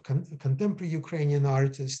work of contemporary Ukrainian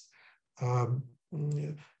artists,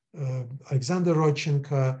 Alexander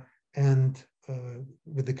Rodchenko, and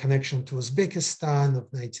with the connection to Uzbekistan of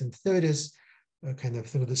 1930s, kind of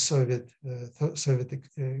through the Soviet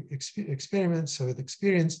experience.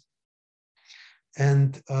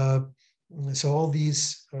 And so all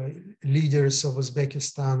these leaders of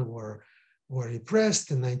Uzbekistan were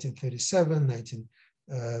repressed in 1937,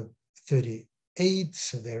 1938.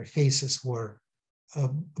 So their faces were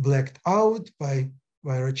blacked out by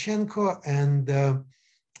Rodchenko and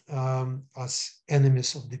as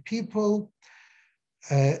enemies of the people.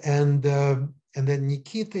 And then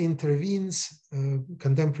Nikita intervenes,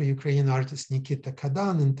 contemporary Ukrainian artist Nikita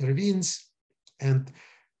Kadan intervenes and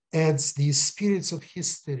adds these spirits of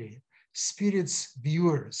history, spirits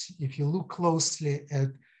viewers. If you look closely at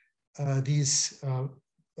these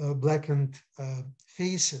blackened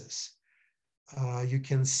faces, you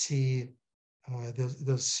can see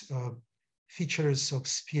those features of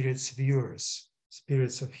spirits viewers,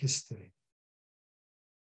 spirits of history.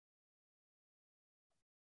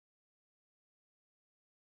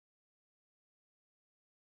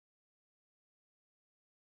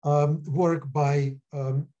 Work by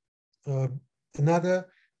another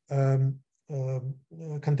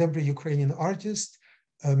contemporary Ukrainian artist,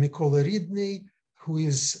 Mykola Ridney, who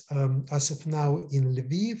is as of now in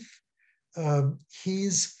Lviv.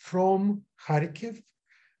 He's from Kharkiv.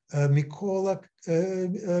 Mykola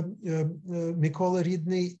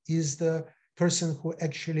Ridney is the person who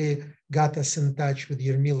actually got us in touch with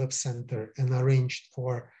Yermilov Center and arranged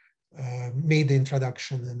for, made the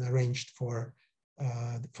introduction and arranged for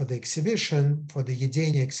the exhibition, for the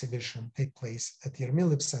Edenia exhibition take place at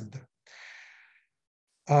Yermilov Center.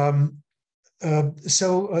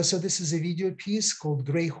 So this is a video piece called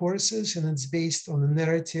Gray Horses, and it's based on a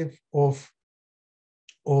narrative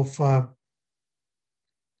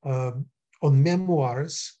on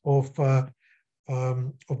memoirs of the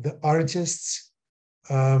artists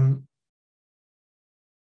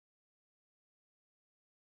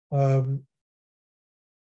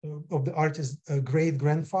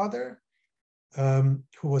great-grandfather,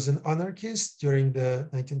 who was an anarchist during the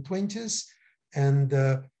 1920s. And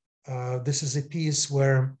this is a piece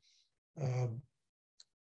where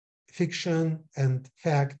fiction and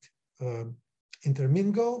fact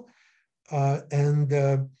intermingle. And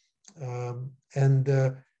in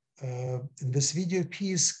this video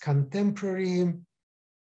piece, contemporary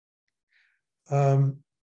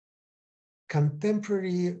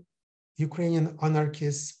Ukrainian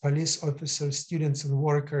anarchists, police officers, students, and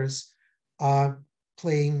workers are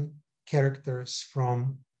playing characters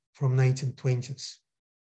from 1920s.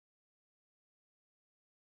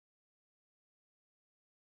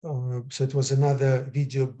 So it was another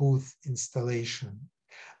video booth installation.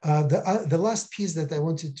 The last piece that I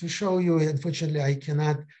wanted to show you, unfortunately, I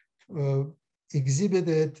cannot exhibit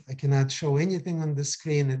it. I cannot show anything on the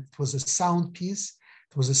screen. It was a sound piece.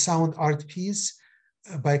 It was a sound art piece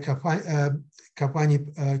by Kapani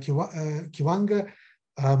Kiwanga,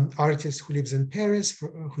 artist who lives in Paris,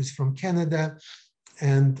 who's from Canada.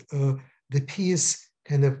 And the piece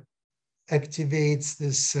kind of activates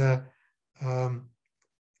this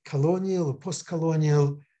colonial or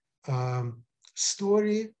post-colonial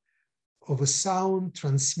story of a sound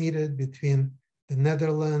transmitted between the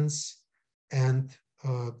Netherlands and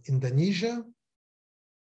Indonesia,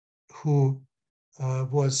 who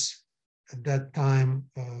was at that time,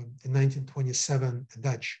 in 1927, a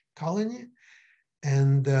Dutch colony.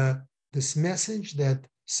 And this message, that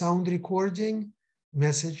sound recording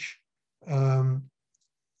message,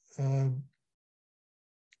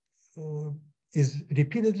 is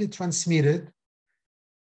repeatedly transmitted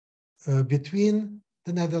between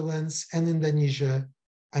the Netherlands and Indonesia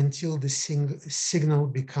until the signal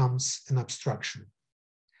becomes an abstraction.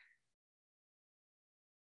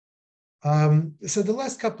 So the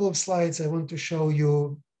last couple of slides, I want to show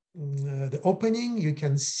you the opening. You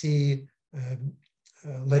can see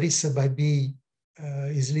Larissa Babij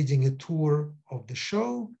is leading a tour of the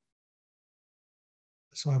show.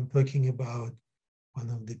 So I'm talking about one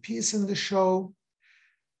of the pieces in the show,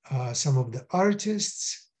 some of the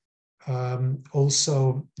artists,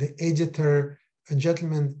 also the editor, a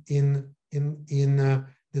gentleman in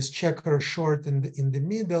this checker short in the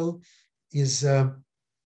middle is the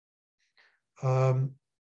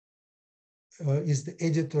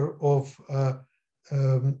editor of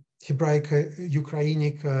Hebraic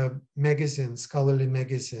Ukrainic magazine, scholarly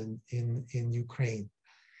magazine in Ukraine.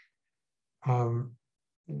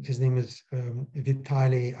 His name is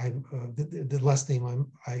Vitaly. The last name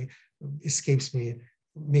escapes me.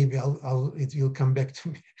 Maybe it will come back to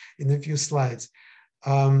me in a few slides.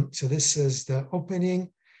 So this is the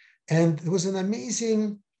opening, and it was an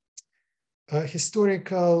amazing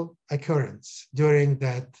historical occurrence during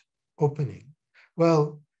that opening.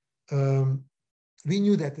 Well, we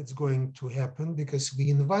knew that it's going to happen because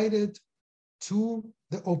we invited to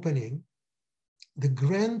the opening the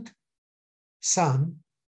grandson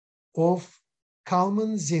of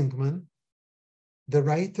Kalman Zingman, the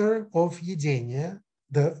writer of Edenia,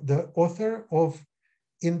 the author of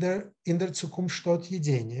in der Zukunft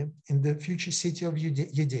Edenia, in the future city of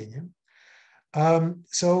Edenia.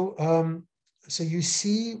 So you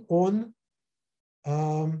see on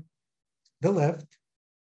the left,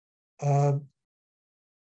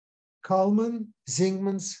 Kalman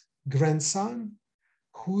Zingman's grandson,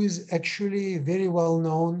 who is actually very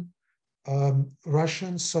well-known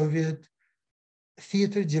Russian Soviet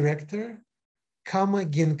theater director, Kama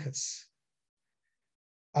Ginkas.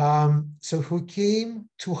 So who came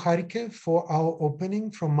to Kharkiv for our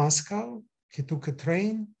opening from Moscow. He took a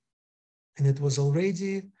train, and it was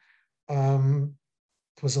already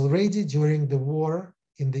during the war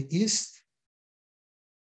in the east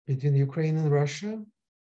between Ukraine and Russia.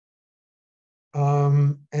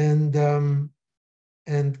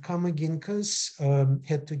 And Kama Ginkas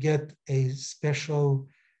had to get a special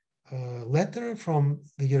letter from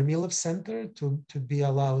the Yermilov Center to be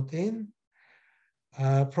allowed in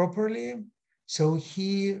properly. So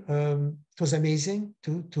it was amazing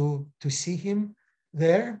to see him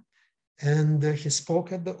there, and he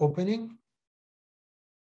spoke at the opening.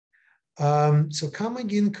 So Kama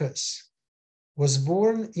Ginkas was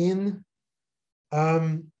born in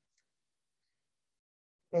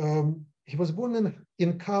he was born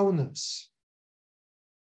in Kaunas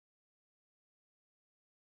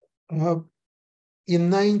in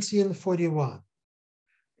 1941,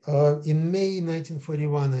 in May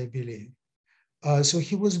 1941, I believe. So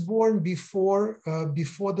he was born before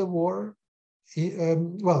the war,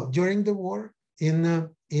 during the war in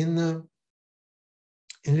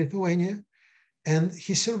Lithuania, and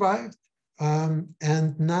he survived,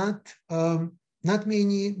 and not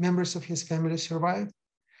many members of his family survived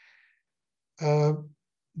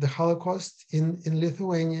the Holocaust in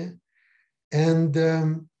Lithuania, and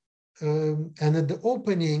at the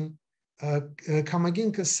opening, Kama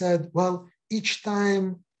Ginkas said, "Well, each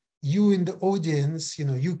time you in the audience,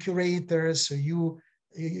 you curators or you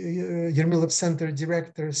Yermilov Center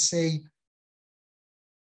directors say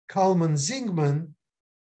Kalman Zingman,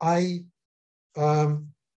 I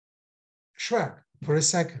shrug for a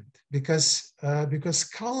second because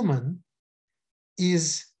Kalman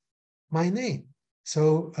is my name.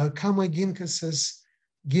 So Kama Ginkas's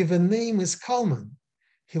given name is Kalman.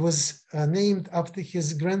 He was named after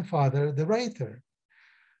his grandfather, the writer,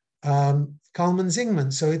 Kalman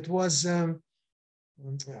Zingman. So it was, I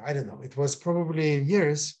don't know, it was probably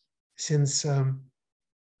years since Kama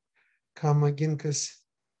Ginkas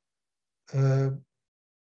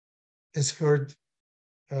has heard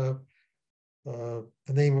the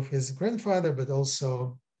name of his grandfather, but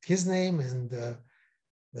also his name, and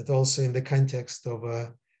but also in the context of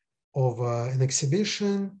an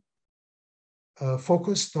exhibition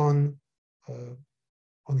focused on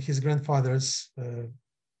his grandfather's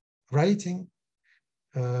writing,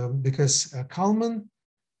 because Kalman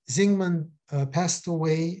Zingman passed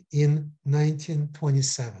away in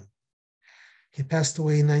 1927. He passed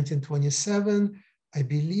away in 1927, I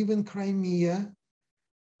believe, in Crimea.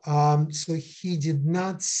 So he did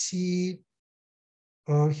not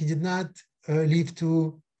live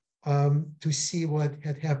to see what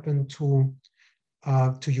had happened to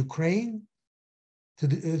Ukraine, to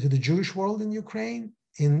the Jewish world in Ukraine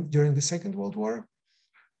during the Second World War,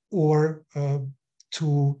 or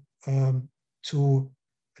to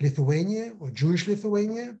Lithuania, or Jewish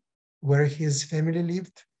Lithuania, where his family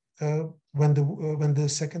lived when the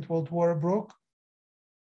Second World War broke.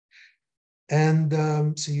 And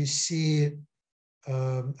so you see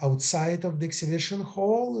outside of the exhibition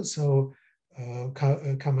hall, so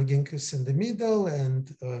Kamaginkas in the middle,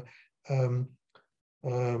 and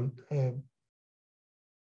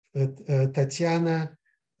Tatiana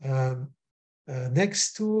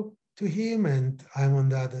next to him, and I'm on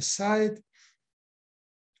the other side,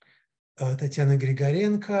 Tatiana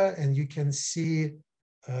Grigorenko, and you can see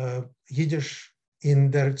Yiddish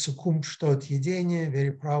in der Zukunft steht Edenia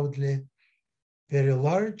very proudly, very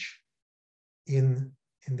large in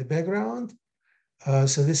the background.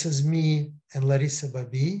 So this is me and Larissa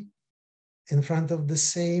Babij in front of the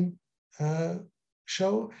same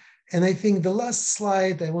show. And I think the last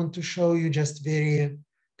slide I want to show you just very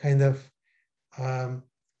kind of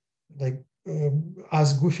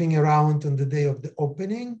us goofing around on the day of the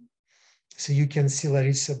opening. So you can see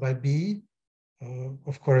Larissa Babij,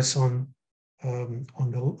 of course, on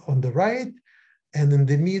the right, and in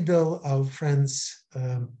the middle, our friends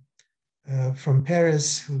from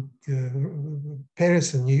Paris,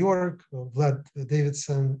 Paris and New York, Vlad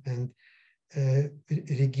Davidson and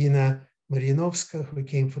Regina Marinovska, who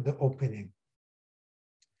came for the opening.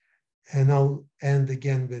 And I'll end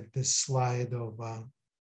again with this slide of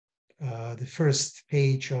the first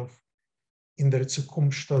page of In der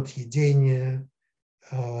Zukunft steht Edenia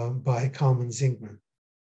by Kalman Zingman.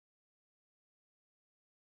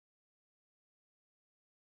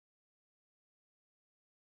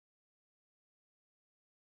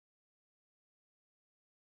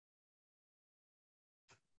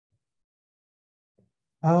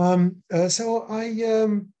 So I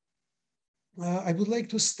would like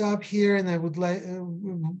to stop here, and I would like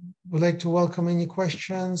to welcome any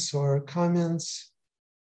questions or comments.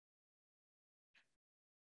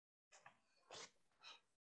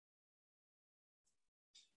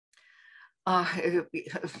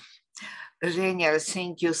 Regina,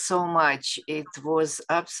 thank you so much. It was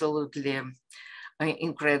absolutely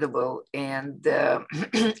incredible, and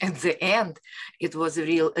at the end, it was a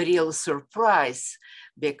real surprise,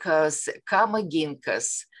 because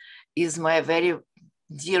Kamaginkas is my very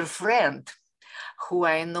dear friend, who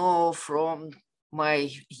I know from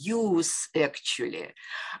my youth, actually.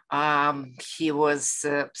 He was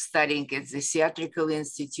studying at the Theatrical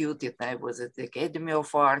Institute, and I was at the Academy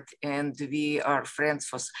of Art, and we are friends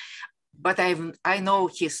for. But I know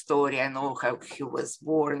his story. I know how he was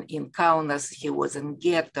born in Kaunas, he was in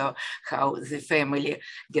ghetto, how the family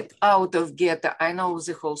get out of ghetto. I know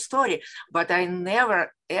the whole story, but I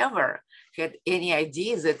never, ever had any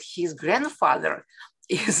idea that his grandfather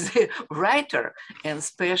is a writer, and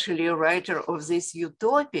especially a writer of this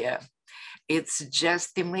utopia. It's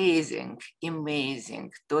just amazing,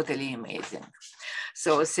 amazing, totally amazing.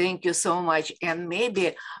 So thank you so much. And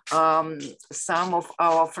maybe some of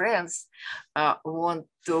our friends want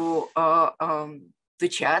to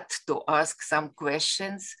chat, to ask some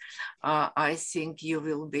questions. I think you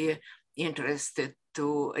will be interested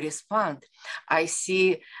to respond. I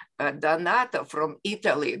see Donata from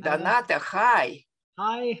Italy. Donata, hi.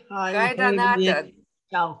 Hi, Hi, Donata.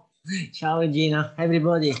 Ciao. Ciao, Regina.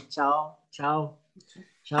 Everybody. Ciao. Ciao.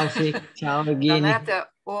 Ciao, Fiks. Ciao, Yevgeniy. Donata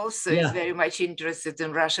also is very much interested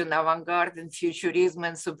in Russian avant-garde and futurism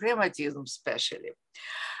and suprematism, especially.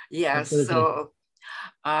 Yes, Absolutely. so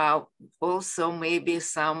also maybe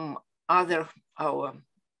some other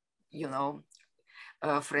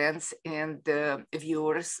friends and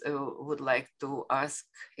viewers would like to ask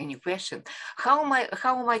any question. How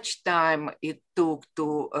much time it took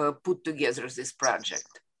to put together this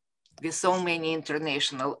project with so many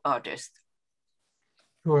international artists?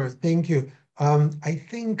 Sure, thank you. I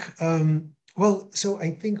think,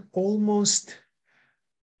 I think almost,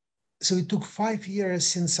 so it took 5 years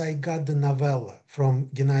since I got the novella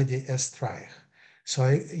from Gennady Estreich. So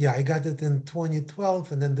I got it in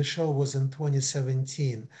 2012, and then the show was in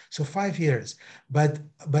 2017. So 5 years, but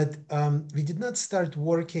we did not start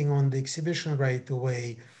working on the exhibition right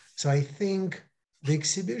away. So I think the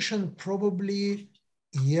exhibition probably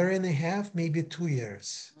a year and a half, maybe 2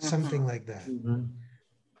 years, something like that.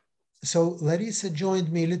 So Larissa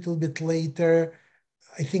joined me a little bit later.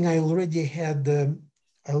 I think I already had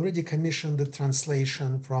I already commissioned the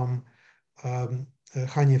translation from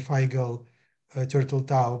Hani Feigl, Turtle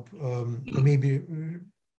Taub,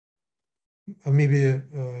 maybe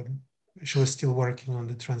she was still working on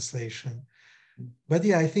the translation. But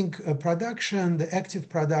yeah, I think production, the active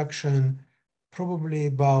production, probably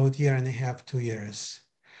about a year and a half, 2 years.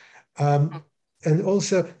 and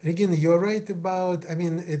also, Regina, you're right about, I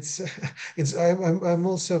mean, I'm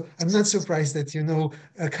not surprised that you know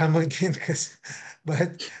Kalman Zingman,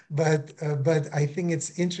 but I think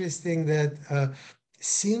it's interesting that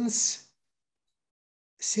since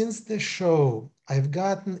the show, I've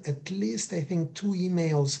gotten at least, I think, 2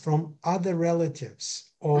 emails from other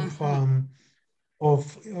relatives of Kalman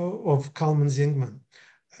Zingman.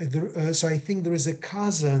 So I think there is a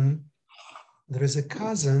cousin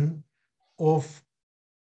of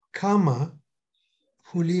Kama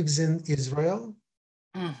who lives in Israel,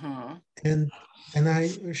 and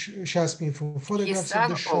she asked me for photographs of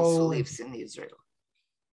the show. His son also lives in Israel.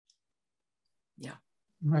 Yeah.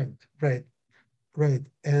 Right.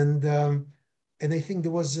 And I think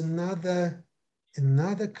there was another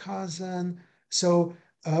cousin. So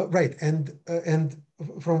right, and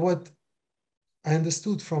from what I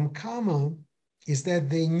understood from Kama is that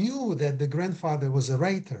they knew that the grandfather was a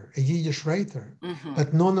writer, a Yiddish writer,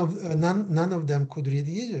 but none of them could read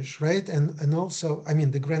Yiddish, right? And also, I mean,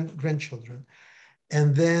 the grandchildren,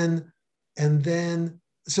 and then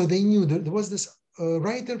so they knew that there was this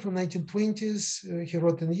writer from 1920s. He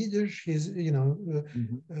wrote in Yiddish. He's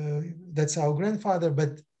that's our grandfather,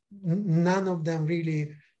 but none of them really.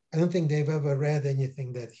 I don't think they've ever read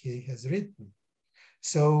anything that he has written.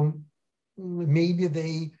 So maybe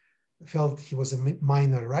they felt he was a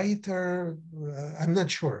minor writer. I'm not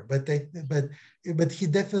sure, but he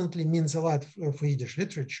definitely means a lot for Yiddish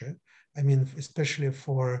literature. I mean, especially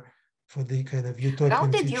for the kind of utopian. How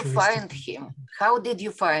did you find him? How did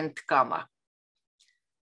you find Kama?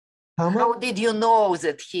 How did you know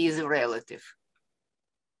that he is a relative?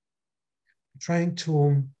 I'm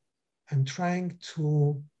trying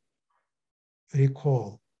to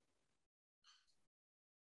recall.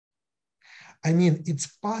 I mean, it's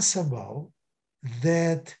possible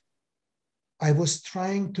that I was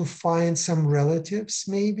trying to find some relatives,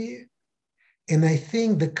 maybe, and I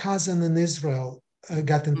think the cousin in Israel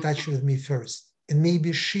got in touch with me first, and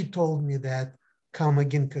maybe she told me that Kalman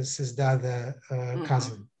Zingman is the other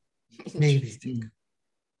cousin, maybe.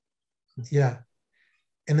 Yeah,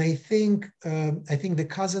 and I think the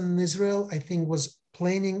cousin in Israel, I think, was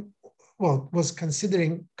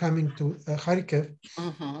considering coming to Kharkiv.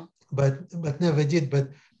 But never did.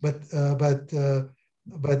 But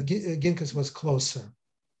Zingman was closer.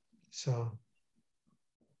 So,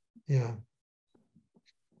 yeah.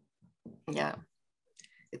 Yeah,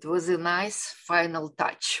 it was a nice final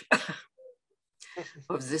touch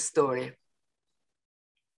of the story.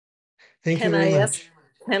 Thank you very much.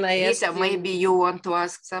 Can I ask Rita, maybe you want to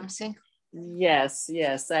ask something? Yes.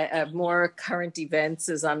 I have more current events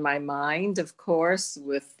is on my mind, of course,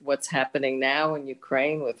 with what's happening now in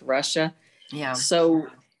Ukraine with Russia. Yeah. So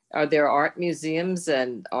are there art museums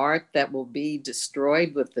and art that will be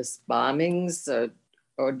destroyed with this bombings,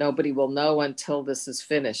 or nobody will know until this is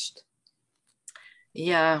finished?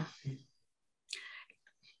 Yeah.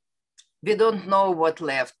 We don't know what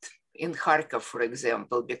left in Kharkiv, for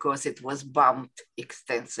example, because it was bombed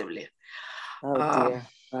extensively. Oh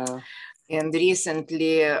dear. And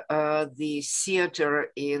recently, the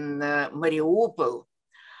theater in Mariupol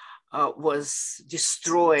was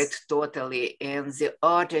destroyed totally, and the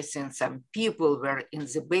artists and some people were in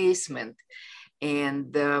the basement.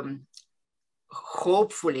 And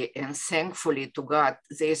hopefully and thankfully to God,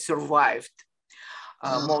 they survived.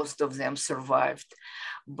 Most of them survived.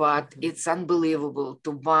 But it's unbelievable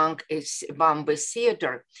to bomb a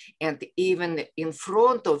theater, and even in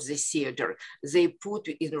front of the theater, they put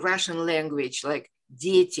in Russian language like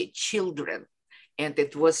 "дети," children, and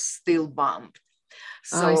it was still bombed.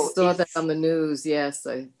 So I saw that on the news. Yes,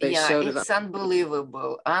 they showed it. It's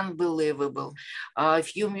unbelievable. A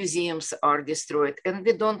few museums are destroyed, and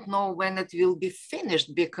we don't know when it will be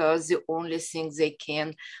finished, because the only thing they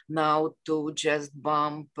can now to just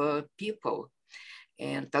bomb people.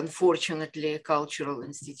 And unfortunately, cultural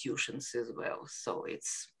institutions as well. So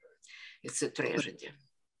it's a tragedy.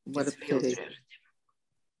 What a pity.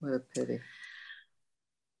 What a pity.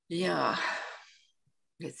 Yeah,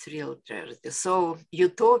 it's real tragedy. So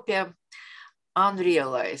utopia,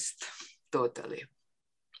 unrealized, totally.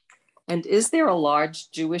 And is there a large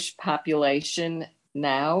Jewish population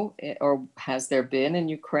now, or has there been in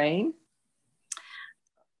Ukraine?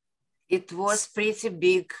 It was pretty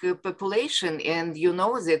big population, and you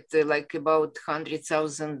know that like about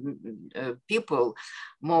 100,000 people,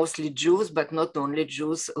 mostly Jews, but not only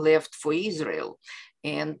Jews, left for Israel,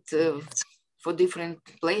 and for different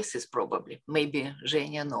places probably. Maybe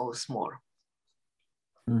Zhenya knows more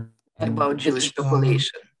about Jewish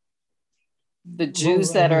population. The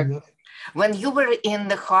Jews that are When you were in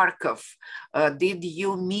the Kharkiv, did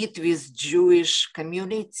you meet with Jewish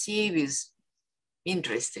community?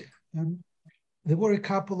 Interesting. There were a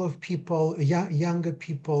couple of people, younger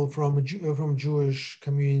people from Jewish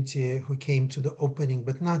community who came to the opening,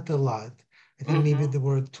 but not a lot. I think maybe there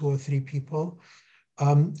were 2 or 3 people.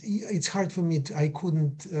 It's hard for me I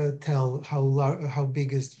couldn't tell how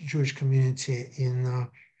big is Jewish community in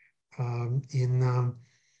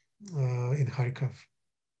Kharkiv.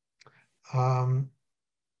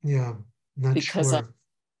 Yeah, not because sure.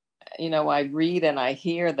 I read and I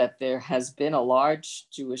hear that there has been a large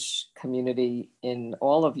Jewish community in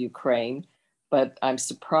all of Ukraine, but I'm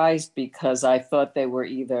surprised because I thought they were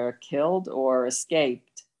either killed or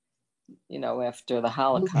escaped, after the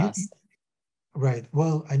Holocaust. Right.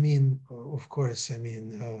 Well, I mean, of course, I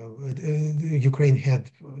mean, Ukraine had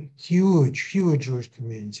a huge Jewish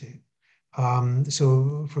community.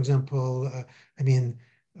 So, for example, I mean,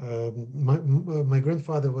 my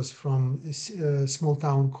grandfather was from a small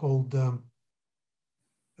town called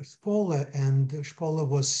Spola, and Spola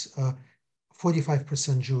was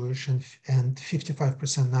 45% Jewish and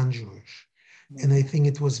 55% non-Jewish. And I think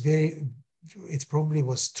it probably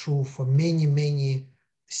was true for many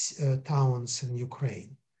towns in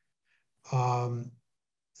Ukraine. And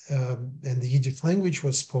the Yiddish language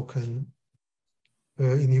was spoken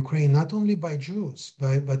in Ukraine not only by Jews,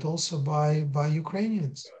 but also by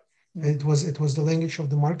Ukrainians. It was the language of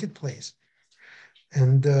the marketplace.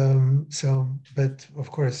 And but of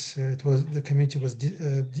course, the community was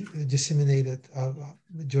disseminated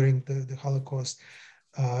during the Holocaust,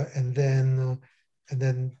 and then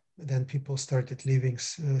people started leaving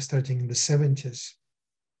starting in the 70s.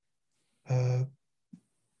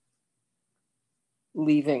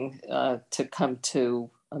 Leaving to come to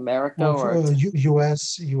America or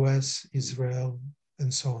US, Israel,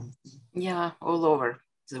 and so on. Yeah, all over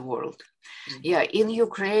the world. Yeah, in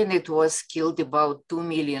Ukraine, it was killed about 2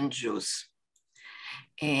 million Jews.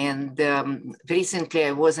 And recently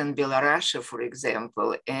I was in Belarus, for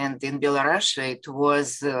example, and in Belarus, it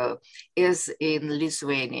was, as in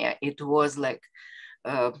Lithuania, it was like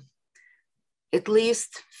at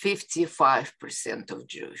least 55% of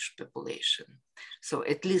Jewish population. So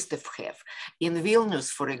at least half. In Vilnius,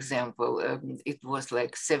 for example, it was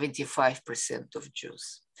like 75% of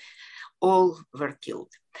Jews. All were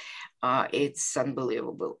killed. It's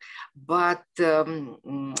unbelievable. But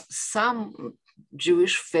some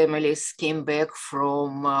Jewish families came back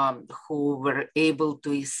from who were able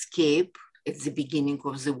to escape at the beginning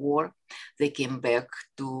of the war. They came back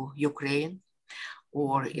to Ukraine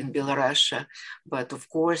or in Belarus, but of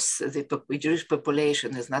course the Jewish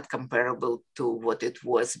population is not comparable to what it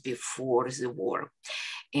was before the war.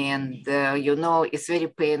 And it's very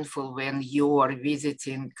painful when you are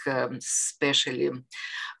visiting especially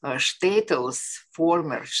shtetls,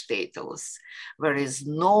 former shtetls, where is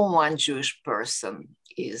no one Jewish person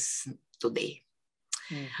is today.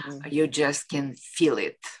 You just can feel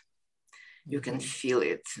it. You can feel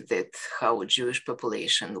it, that how Jewish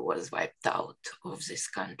population was wiped out of these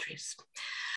countries.